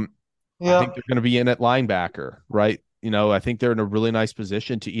 I think they're going to be in at linebacker, right? I think they're in a really nice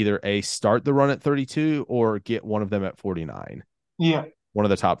position to either start the run at 32 or get one of them at 49. Yeah. One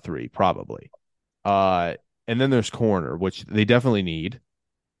of the top three, probably. And then there's corner, which they definitely need.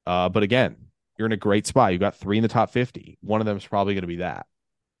 But again, you're in a great spot. You got 3 in the top 50. One of them is probably going to be that.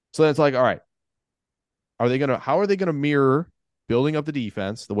 So then it's like, all right, how are they going to mirror building up the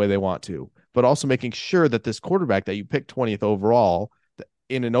defense the way they want to, but also making sure that this quarterback that you picked 20th overall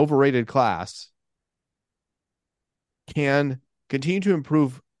in an overrated class can continue to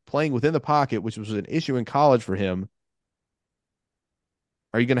improve playing within the pocket, which was an issue in college for him.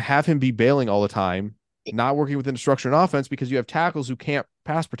 Are you going to have him be bailing all the time, not working within the structure and offense because you have tackles who can't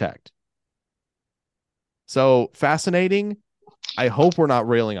pass protect? So fascinating. I hope we're not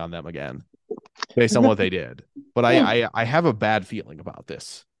railing on them again based on what they did. But I have a bad feeling about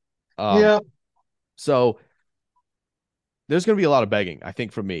this. So there's going to be a lot of begging, I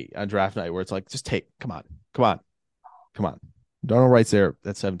think, from me on draft night where it's like, just come on. Darnell Wright's there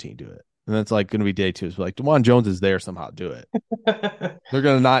at 17, do it. And then it's like going to be day 2. It's like, DeJuan Jones is there somehow, do it. They're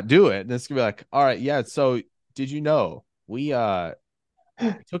going to not do it. And it's going to be like, all right, yeah, so did you know we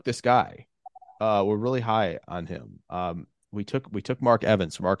took this guy. We're really high on him. We took Mark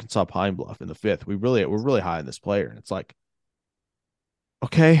Evans from Arkansas Pine Bluff in the 5th. We're really high on this player. And it's like,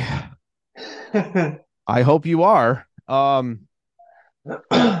 okay, I hope you are.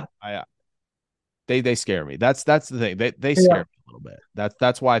 They scare me. That's the thing. They scare me a little bit.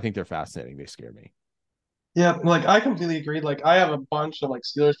 That's why I think they're fascinating. They scare me. Yeah, like I completely agree. Like I have a bunch of like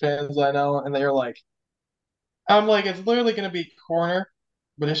Steelers fans I know, and they're like, I'm like, it's literally gonna be corner,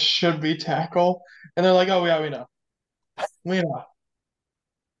 but it should be tackle. And they're like, oh yeah, we know. We know.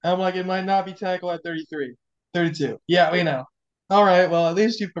 I'm like, it might not be tackle at 33, 32. Yeah, we know. All right, well, at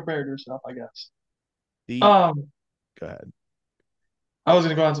least you've prepared yourself, I guess. Go ahead. I was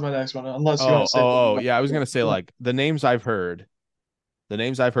gonna go on to my next one, unless you want to say. Yeah, I was gonna say like the names I've heard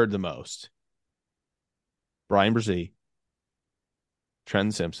the most: Brian Brzee,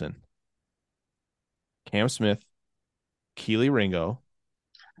 Trenton Simpson, Cam Smith, Keely Ringo,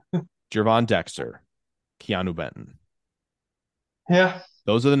 Gervon Dexter, Keanu Benton. Yeah.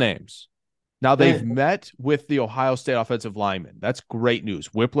 Those are the names. Now they've met with the Ohio State offensive lineman. That's great news.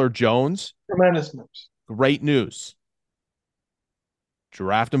 Whippler Jones. Tremendous news. Great news.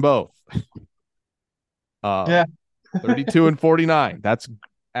 draft them both. Yeah. 32 and 49. That's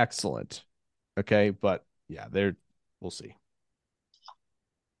excellent. Okay, but yeah, we'll see.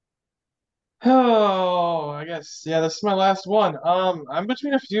 Oh, I guess this is my last one. I'm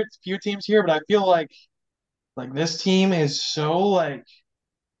between a few teams here, but I feel like this team is so like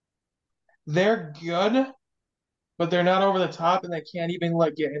they're good, but they're not over the top, and they can't even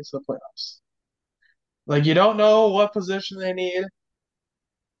like get into the playoffs. Like you don't know what position they need.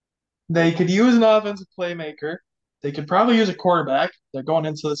 They could use an offensive playmaker. They could probably use a quarterback. They're going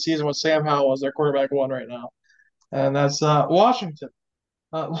into the season with Sam Howell as their quarterback one right now, and that's Washington.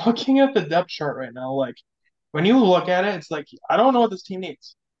 Looking at the depth chart right now, like when you look at it, it's like I don't know what this team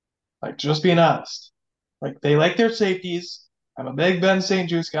needs. Like just being honest, like they like their safeties. I'm a big Ben St.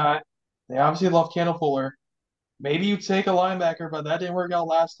 Juste guy. They obviously love Kendall Fuller. Maybe you take a linebacker, but that didn't work out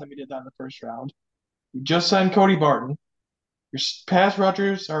last time you did that in the first round. You just signed Cody Barton. Your pass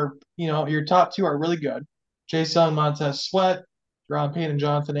rushers are, your top two are really good. Jason Montez Sweat, Jerron Payne, and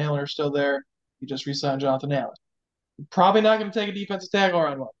Jonathan Allen are still there. You just re-signed Jonathan Allen. You're probably not going to take a defensive tackle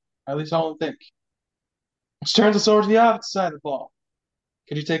around one. At least I don't think. Which turns us over to the offensive side of the ball.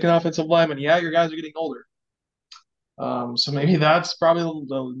 Could you take an offensive lineman? Yeah, your guys are getting older. So maybe that's probably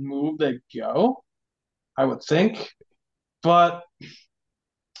the move they go, I would think. But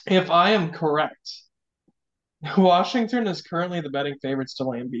if I am correct, Washington is currently the betting favorites to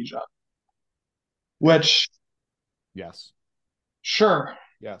land Bijan. Which, Yes. sure,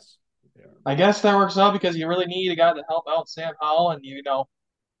 Yes. Yeah. I guess that works out because you really need a guy to help out Sam Howell, and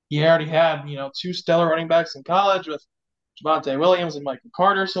he already had two stellar running backs in college with Javonte Williams and Michael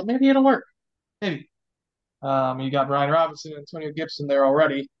Carter, so maybe it'll work. Maybe. You got Brian Robinson and Antonio Gibson there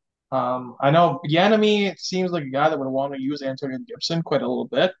already. I know Bieniemy seems like a guy that would want to use Antonio Gibson quite a little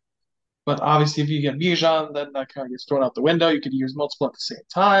bit, but obviously if you get Bijan, then that kind of gets thrown out the window. You could use multiple at the same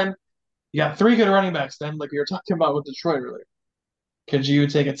time. You got three good running backs then, like we were talking about with Detroit earlier. Could you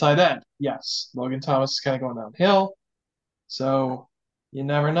take a tight end? Yes. Logan Thomas is kind of going downhill, so you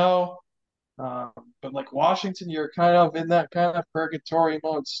never know. But like Washington, you're kind of in that kind of purgatory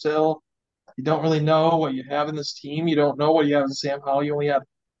mode still. You don't really know what you have in this team. You don't know what you have in Sam Howell. You only had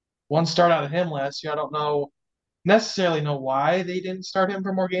one start out of him last year. I don't necessarily know why they didn't start him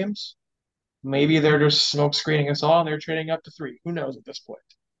for more games. Maybe they're just smoke screening us all and they're trading up to 3. Who knows at this point?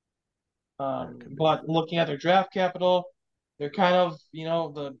 But looking at their draft capital, they're kind of,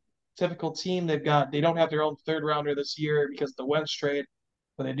 the typical team. They don't have their own third rounder this year because of the Wentz trade,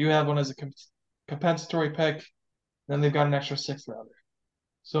 but they do have one as a compensatory pick. Then they've got an extra sixth rounder.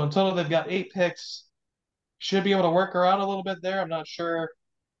 So in total, they've got 8 picks. Should be able to work around a little bit there. I'm not sure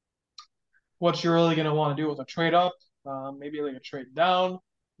what you're really going to want to do with a trade up. Maybe like a trade down.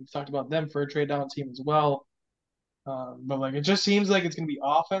 We've talked about them for a trade down team as well. But like it just seems like it's going to be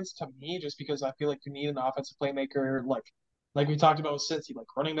offense to me, just because I feel like you need an offensive playmaker, like we talked about with Cincy, like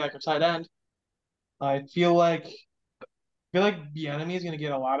running back or tight end. I feel like Bieniemy is going to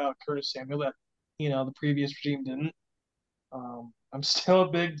get a lot out of Curtis Samuel that the previous regime didn't. I'm still a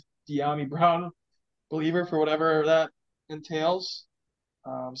big De'Ami Brown believer for whatever that entails.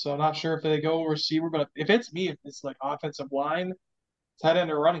 So I'm not sure if they go receiver, but if it's me, if it's like offensive line, tight end,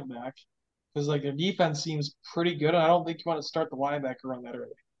 or running back, because like their defense seems pretty good, and I don't think you want to start the linebacker on that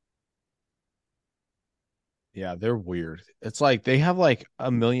early. Yeah, they're weird. It's like they have like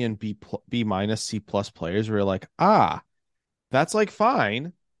a million B minus C plus players where you're like, that's like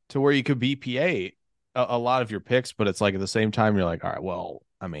fine to where you could BPA a lot of your picks, but it's like at the same time you're like, all right, well,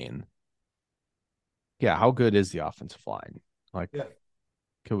 I mean, yeah, how good is the offensive line? Like,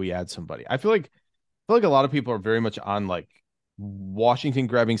 could we add somebody? I feel like a lot of people are very much on like Washington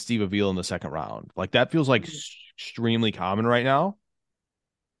grabbing Steve Avila in the second round. Like that feels like extremely common right now.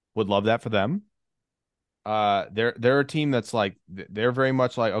 Would love that for them. They're a team that's like they're very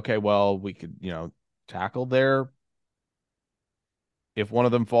much like, okay, well, we could tackle there. If one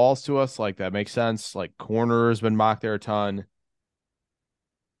of them falls to us, like that makes sense. Like corner has been mocked there a ton.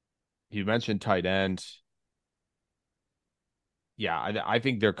 You mentioned tight end. Yeah, I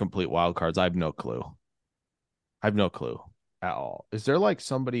think they're complete wild cards. I have no clue. At all. Is there like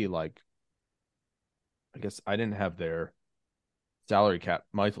somebody like? I guess I didn't have their salary cap,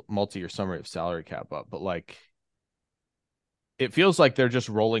 multi-year summary of salary cap up, but like it feels like they're just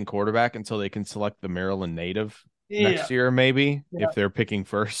rolling quarterback until they can select the Maryland native next year, maybe if they're picking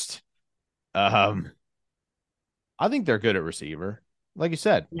first. I think they're good at receiver. Like you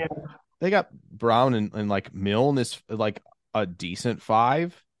said, they got Brown and like Milne is like a decent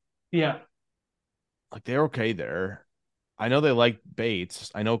 5. Yeah. Like they're okay there. I know they like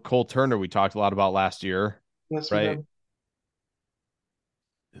Bates. I know Cole Turner we talked a lot about last year. Yes, right?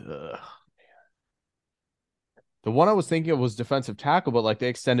 Ugh. The one I was thinking of was defensive tackle, but like they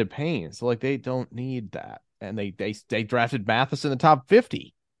extended Payne, so like they don't need that, and they drafted Mathis in the top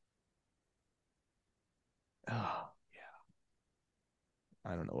 50. Oh,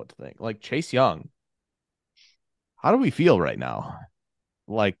 I don't know what to think. Like Chase Young, how do we feel right now?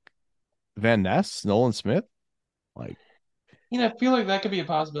 Like Van Ness, Nolan Smith, like I feel like that could be a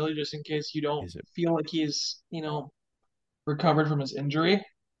possibility just in case you don't is it? feel like he's, recovered from his injury,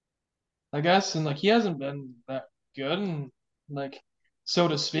 I guess. And like he hasn't been that good and like so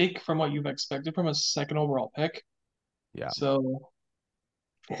to speak from what you've expected from a second overall pick. Yeah. So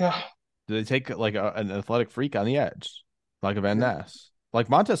yeah. Do they take like an athletic freak on the edge, like a Van Ness? Like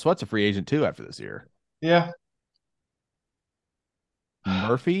Montez Sweat's a free agent too after this year. Yeah.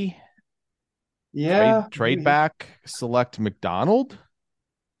 Murphy, Yeah. trade back, select McDonald.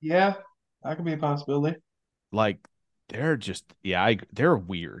 Yeah. That could be a possibility. Like they're just they're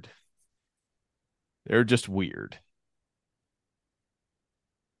weird. They're just weird.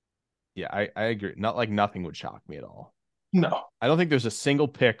 Yeah, I agree. Not like nothing would shock me at all. No. I don't think there's a single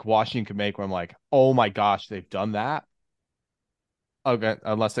pick Washington can make where I'm like, oh my gosh, they've done that. Okay,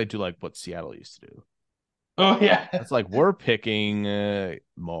 unless they do like what Seattle used to do. Oh yeah. It's like we're picking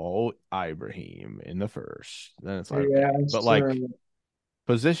Mo Ibrahim in the first. Then it's like, Yeah, okay. it's But like true.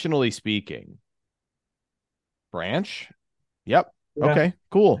 positionally speaking, Branch, yep, Yeah. okay,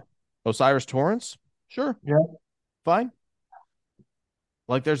 cool. Osiris Torrance, sure, Yeah. fine.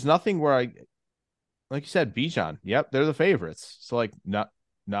 Like there's nothing where like you said, Bijan, yep, they're the favorites. So like not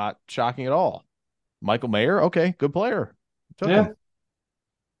shocking at all. Michael Mayer, okay, good player. Took him.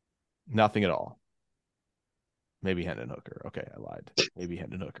 Nothing at all. Maybe Hendon Hooker. Okay, I lied. Maybe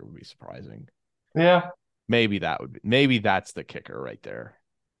Hendon Hooker would be surprising. Yeah. Maybe that's the kicker right there.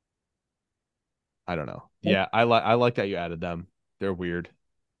 I don't know. Yeah, I like that you added them. They're weird.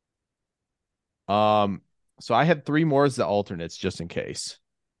 So I had 3 more as the alternates just in case.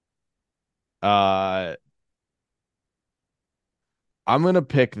 I'm gonna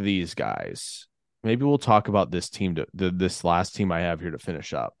pick these guys. Maybe we'll talk about this team this last team I have here to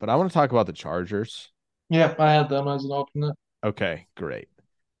finish up. But I want to talk about the Chargers. Yeah, I had them as an alternate. Okay, great.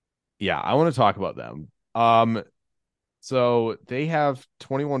 Yeah, I want to talk about them. So they have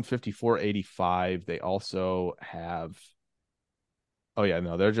 215485. They also have oh yeah,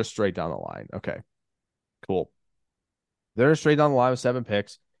 no, they're just straight down the line. Okay. Cool. They're straight down the line with 7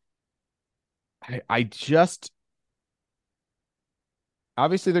 picks. I just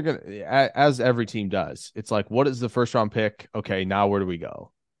obviously they're gonna as every team does. It's like, what is the first round pick? Okay, now where do we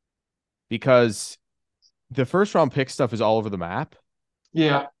go? Because the first round pick stuff is all over the map.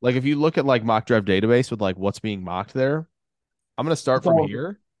 Yeah. Like if you look at like mock draft database with like what's being mocked there, I'm gonna start from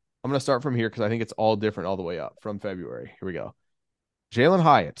here. I'm gonna start from here because I think it's all different all the way up from February. Here we go. Jalen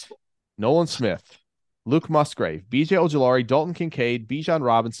Hyatt, Nolan Smith, Luke Musgrave, BJ Ojolari, Dalton Kincaid, Bijan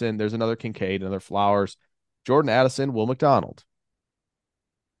Robinson. There's another Kincaid, another Flowers, Jordan Addison, Will McDonald.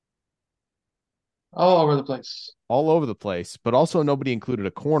 All over the place. All over the place, but also nobody included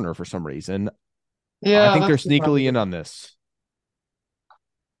a corner for some reason. Yeah, I think they're sneakily in on this.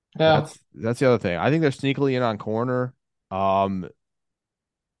 Yeah. That's the other thing. I think they're sneakily in on corner.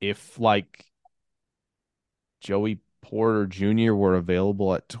 If like Joey Porter Jr. were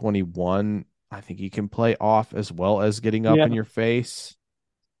available at 21, I think he can play off as well as getting up in your face.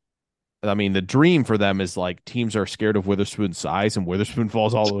 I mean, the dream for them is like teams are scared of Witherspoon's size and Witherspoon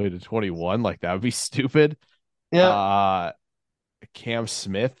falls all the way to 21. Like that would be stupid. Yeah. Cam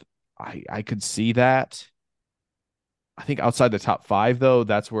Smith, I could see that. I think outside the top 5 though,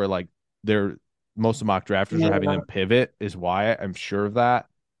 that's where like most of mock drafters are having them pivot is why I'm sure of that.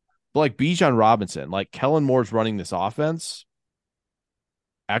 But like Bijan Robinson, like Kellen Moore's running this offense.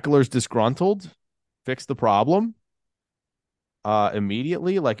 Eckler's disgruntled. Fix the problem.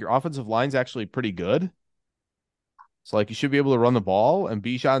 Immediately, like your offensive line's actually pretty good. So like you should be able to run the ball, and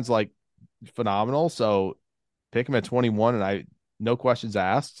Bijan's like phenomenal. So pick him at 21, and no questions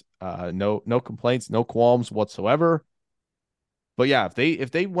asked. No complaints, no qualms whatsoever. But yeah,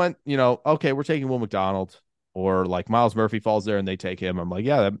 if they went, okay, we're taking Will McDonald, or like Miles Murphy falls there and they take him, I'm like,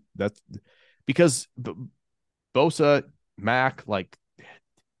 yeah, that's because Bosa, Mac, like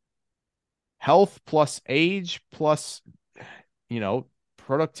health plus age plus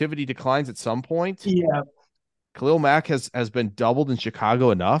productivity declines at some point. Yeah. Khalil Mack has been doubled in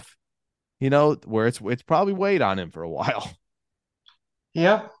Chicago enough, where it's probably weighed on him for a while.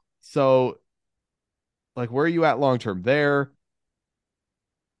 Yeah. So like where are you at long term there?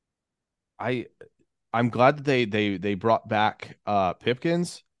 I'm glad that they brought back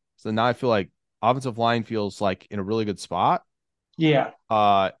Pipkins. So now I feel like offensive line feels like in a really good spot. Yeah.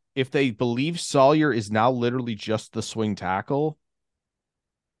 If they believe Sawyer is now literally just the swing tackle,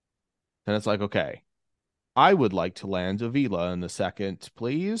 then it's like, okay, I would like to land Avila in the second,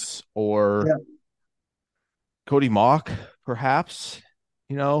 please, or Yeah. Cody Mock, perhaps.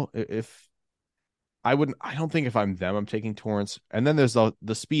 If I wouldn't, I don't think if I'm them, I'm taking Torrance. And then there's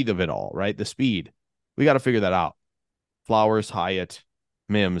the speed of it all, right? The speed. We got to figure that out. Flowers, Hyatt,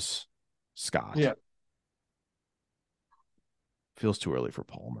 Mims, Scott. Yeah. Feels too early for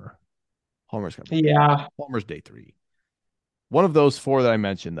Palmer. Palmer's day 3. One of those 4 that I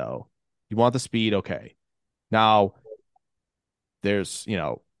mentioned, though, you want the speed, okay. Now, there's,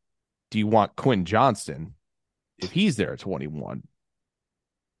 do you want Quinn Johnston? If he's there at 21,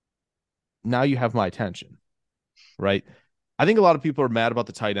 now you have my attention, right? I think a lot of people are mad about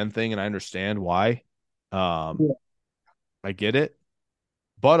the tight end thing, and I understand why. I get it.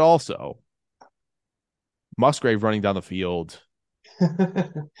 But also, Musgrave running down the field,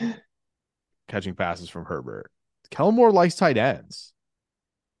 catching passes from Herbert. Kellen Moore likes tight ends.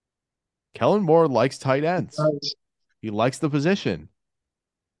 Nice. He likes the position.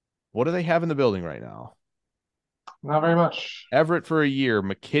 What do they have in the building right now? Not very much. Everett for a year,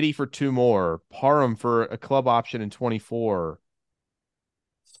 McKitty for 2 more, Parham for a club option in 24.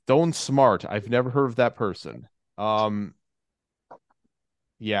 Stone Smart. I've never heard of that person.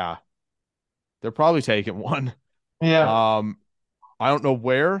 Yeah. They're probably taking one. Yeah. I don't know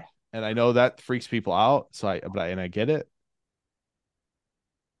where, and I know that freaks people out. So I get it.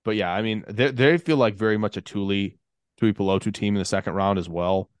 But yeah, I mean, they feel like very much a Tuipulotu team in the second round as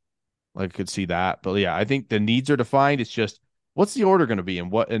well. Like I could see that. But yeah, I think the needs are defined. It's just what's the order going to be,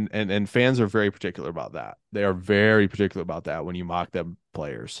 and fans are very particular about that. They are very particular about that when you mock them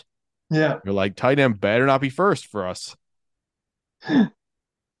players. Yeah. You're like, tight end better not be first for us. But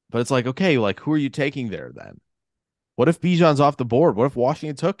it's like, okay, like who are you taking there then? What if Bijan's off the board? What if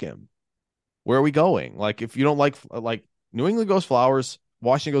Washington took him? Where are we going? Like if you don't like New England goes Flowers,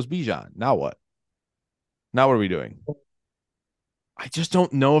 Washington goes Bijan. Now what? Now what are we doing? I just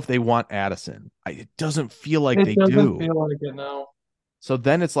don't know if they want Addison. It doesn't feel like they do. It doesn't feel like it now. So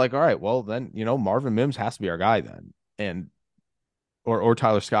then it's like, all right, well then, Marvin Mims has to be our guy then. And or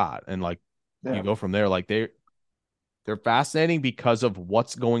Tyler Scott. And you go from there. Like they're fascinating because of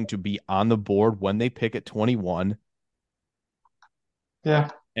what's going to be on the board when they pick at 21. Yeah.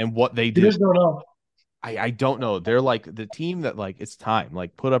 And what they do. You just don't know. I don't know. They're like the team that it's time.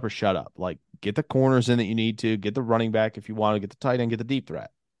 Like put up or shut up. Like get the corners in that you need to. Get the running back if you want to. Get the tight end. Get the deep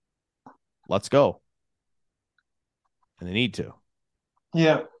threat. Let's go. And they need to.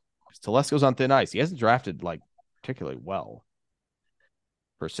 Yeah. Telesco's on thin ice. He hasn't drafted particularly well,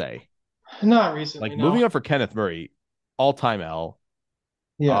 per se. Not recently. Moving up for Kenneth Murray, all-time L.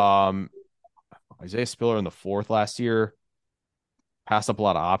 Yeah. Isaiah Spiller in the 4th last year. Passed up a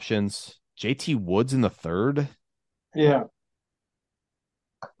lot of options. JT Woods in the 3rd. Yeah.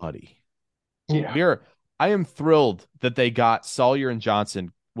 Buddy. Yeah. I am thrilled that they got Sawyer and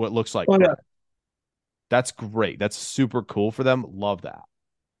Johnson, what looks like. Yeah. That's great. That's super cool for them. Love that.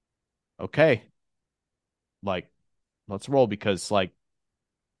 Okay. Let's roll because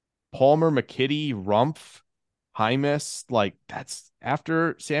Palmer, McKitty, Rumpf, Hymas, that's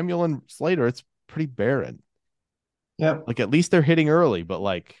after Samuel and Slater, it's pretty barren. Yeah. At least they're hitting early, but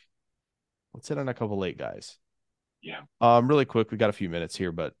let's hit on a couple late guys. Yeah. Really quick, we got a few minutes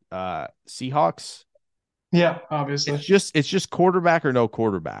here, but Seahawks. Yeah, obviously. It's just quarterback or no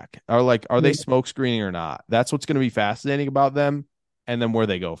quarterback. Are they smoke screening or not? That's what's going to be fascinating about them, and then where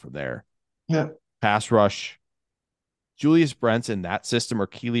they go from there. Yeah. Pass rush. Julius Brents in that system or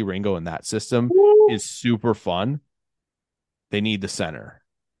Keely Ringo in that system is super fun. They need the center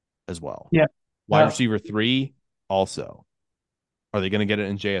as well. Yeah. Wide receiver 3 also. Are they going to get it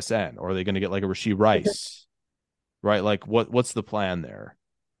in JSN or are they going to get a Rashee Rice? Right? What's the plan there?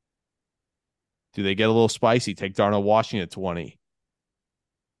 Do they get a little spicy? Take Darnell Washington at 20.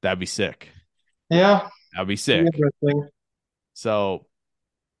 That'd be sick. Yeah. That'd be sick. So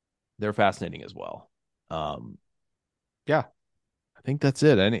they're fascinating as well. Yeah. I think that's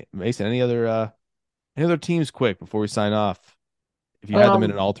it. Mason, any other teams quick before we sign off? If you had them in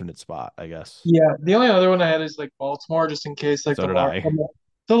an alternate spot, I guess. Yeah. The only other one I had is Baltimore, just in case so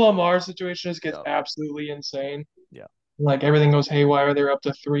the Lamar situation just gets absolutely insane. Yeah. Everything goes haywire. They're up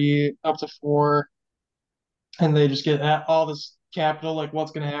to 3, up to 4, and they just get all this capital.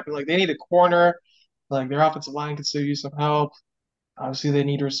 What's going to happen? They need a corner. Their offensive line could still use some help. Obviously, they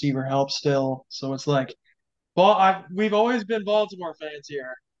need receiver help still. So it's we've always been Baltimore fans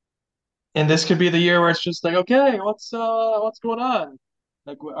here, and this could be the year where it's just okay, what's going on?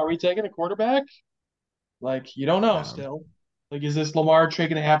 Are we taking a quarterback? You don't know still. Like, is this Lamar trade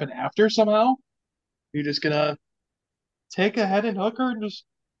going to happen after somehow? You're just going to take a Hendon Hooker and just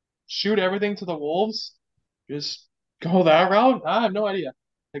shoot everything to the Wolves? Just go that route? I have no idea.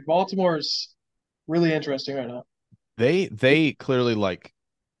 Like, Baltimore's really interesting right now. They clearly like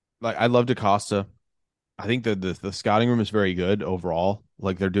I love DaCosta. I think the scouting room is very good overall.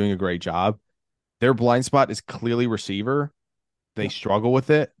 Like they're doing a great job. Their blind spot is clearly receiver. They struggle with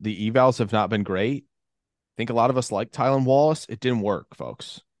it. The evals have not been great. I think a lot of us like Tylan Wallace. It didn't work,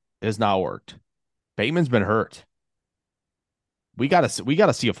 folks. It has not worked. Bateman's been hurt. We gotta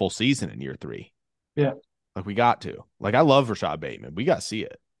see a full season in year 3. Yeah. Like we got to. Like I love Rashad Bateman. We gotta see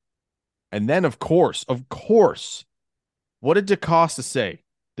it. And then of course, what did DaCosta say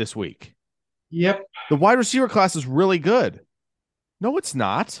this week? Yep. The wide receiver class is really good. No, it's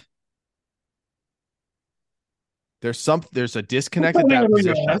not. There's a disconnect at that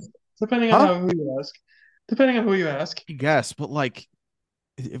position. Depending on who you ask. Depending on who you ask. Yes, but like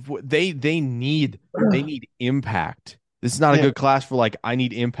if they need impact. This is not a good class for like I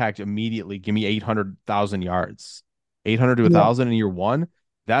need impact immediately. Give me 800,000 yards. 800 to 1,000 in year 1.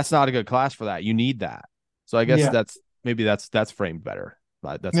 That's not a good class for that. You need that. So I guess that's framed better.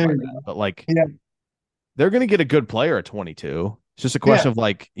 That's my bad. But like they're going to get a good player at 22. It's just a question of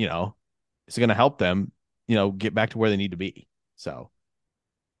like, is it going to help them, get back to where they need to be. So,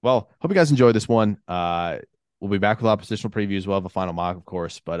 well, hope you guys enjoyed this one. We'll be back with oppositional previews. We'll have a final mock, of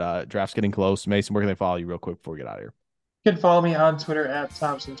course, but draft's getting close. Mason, where can they follow you real quick before we get out of here? You can follow me on Twitter at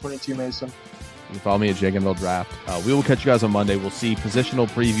Thompson22Mason. You can follow me at Jaganville Draft. We will catch you guys on Monday. We'll see positional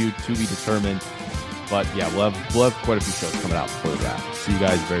preview to be determined. But yeah, we'll have quite a few shows coming out before the draft. See you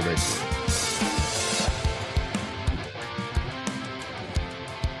guys very, very soon.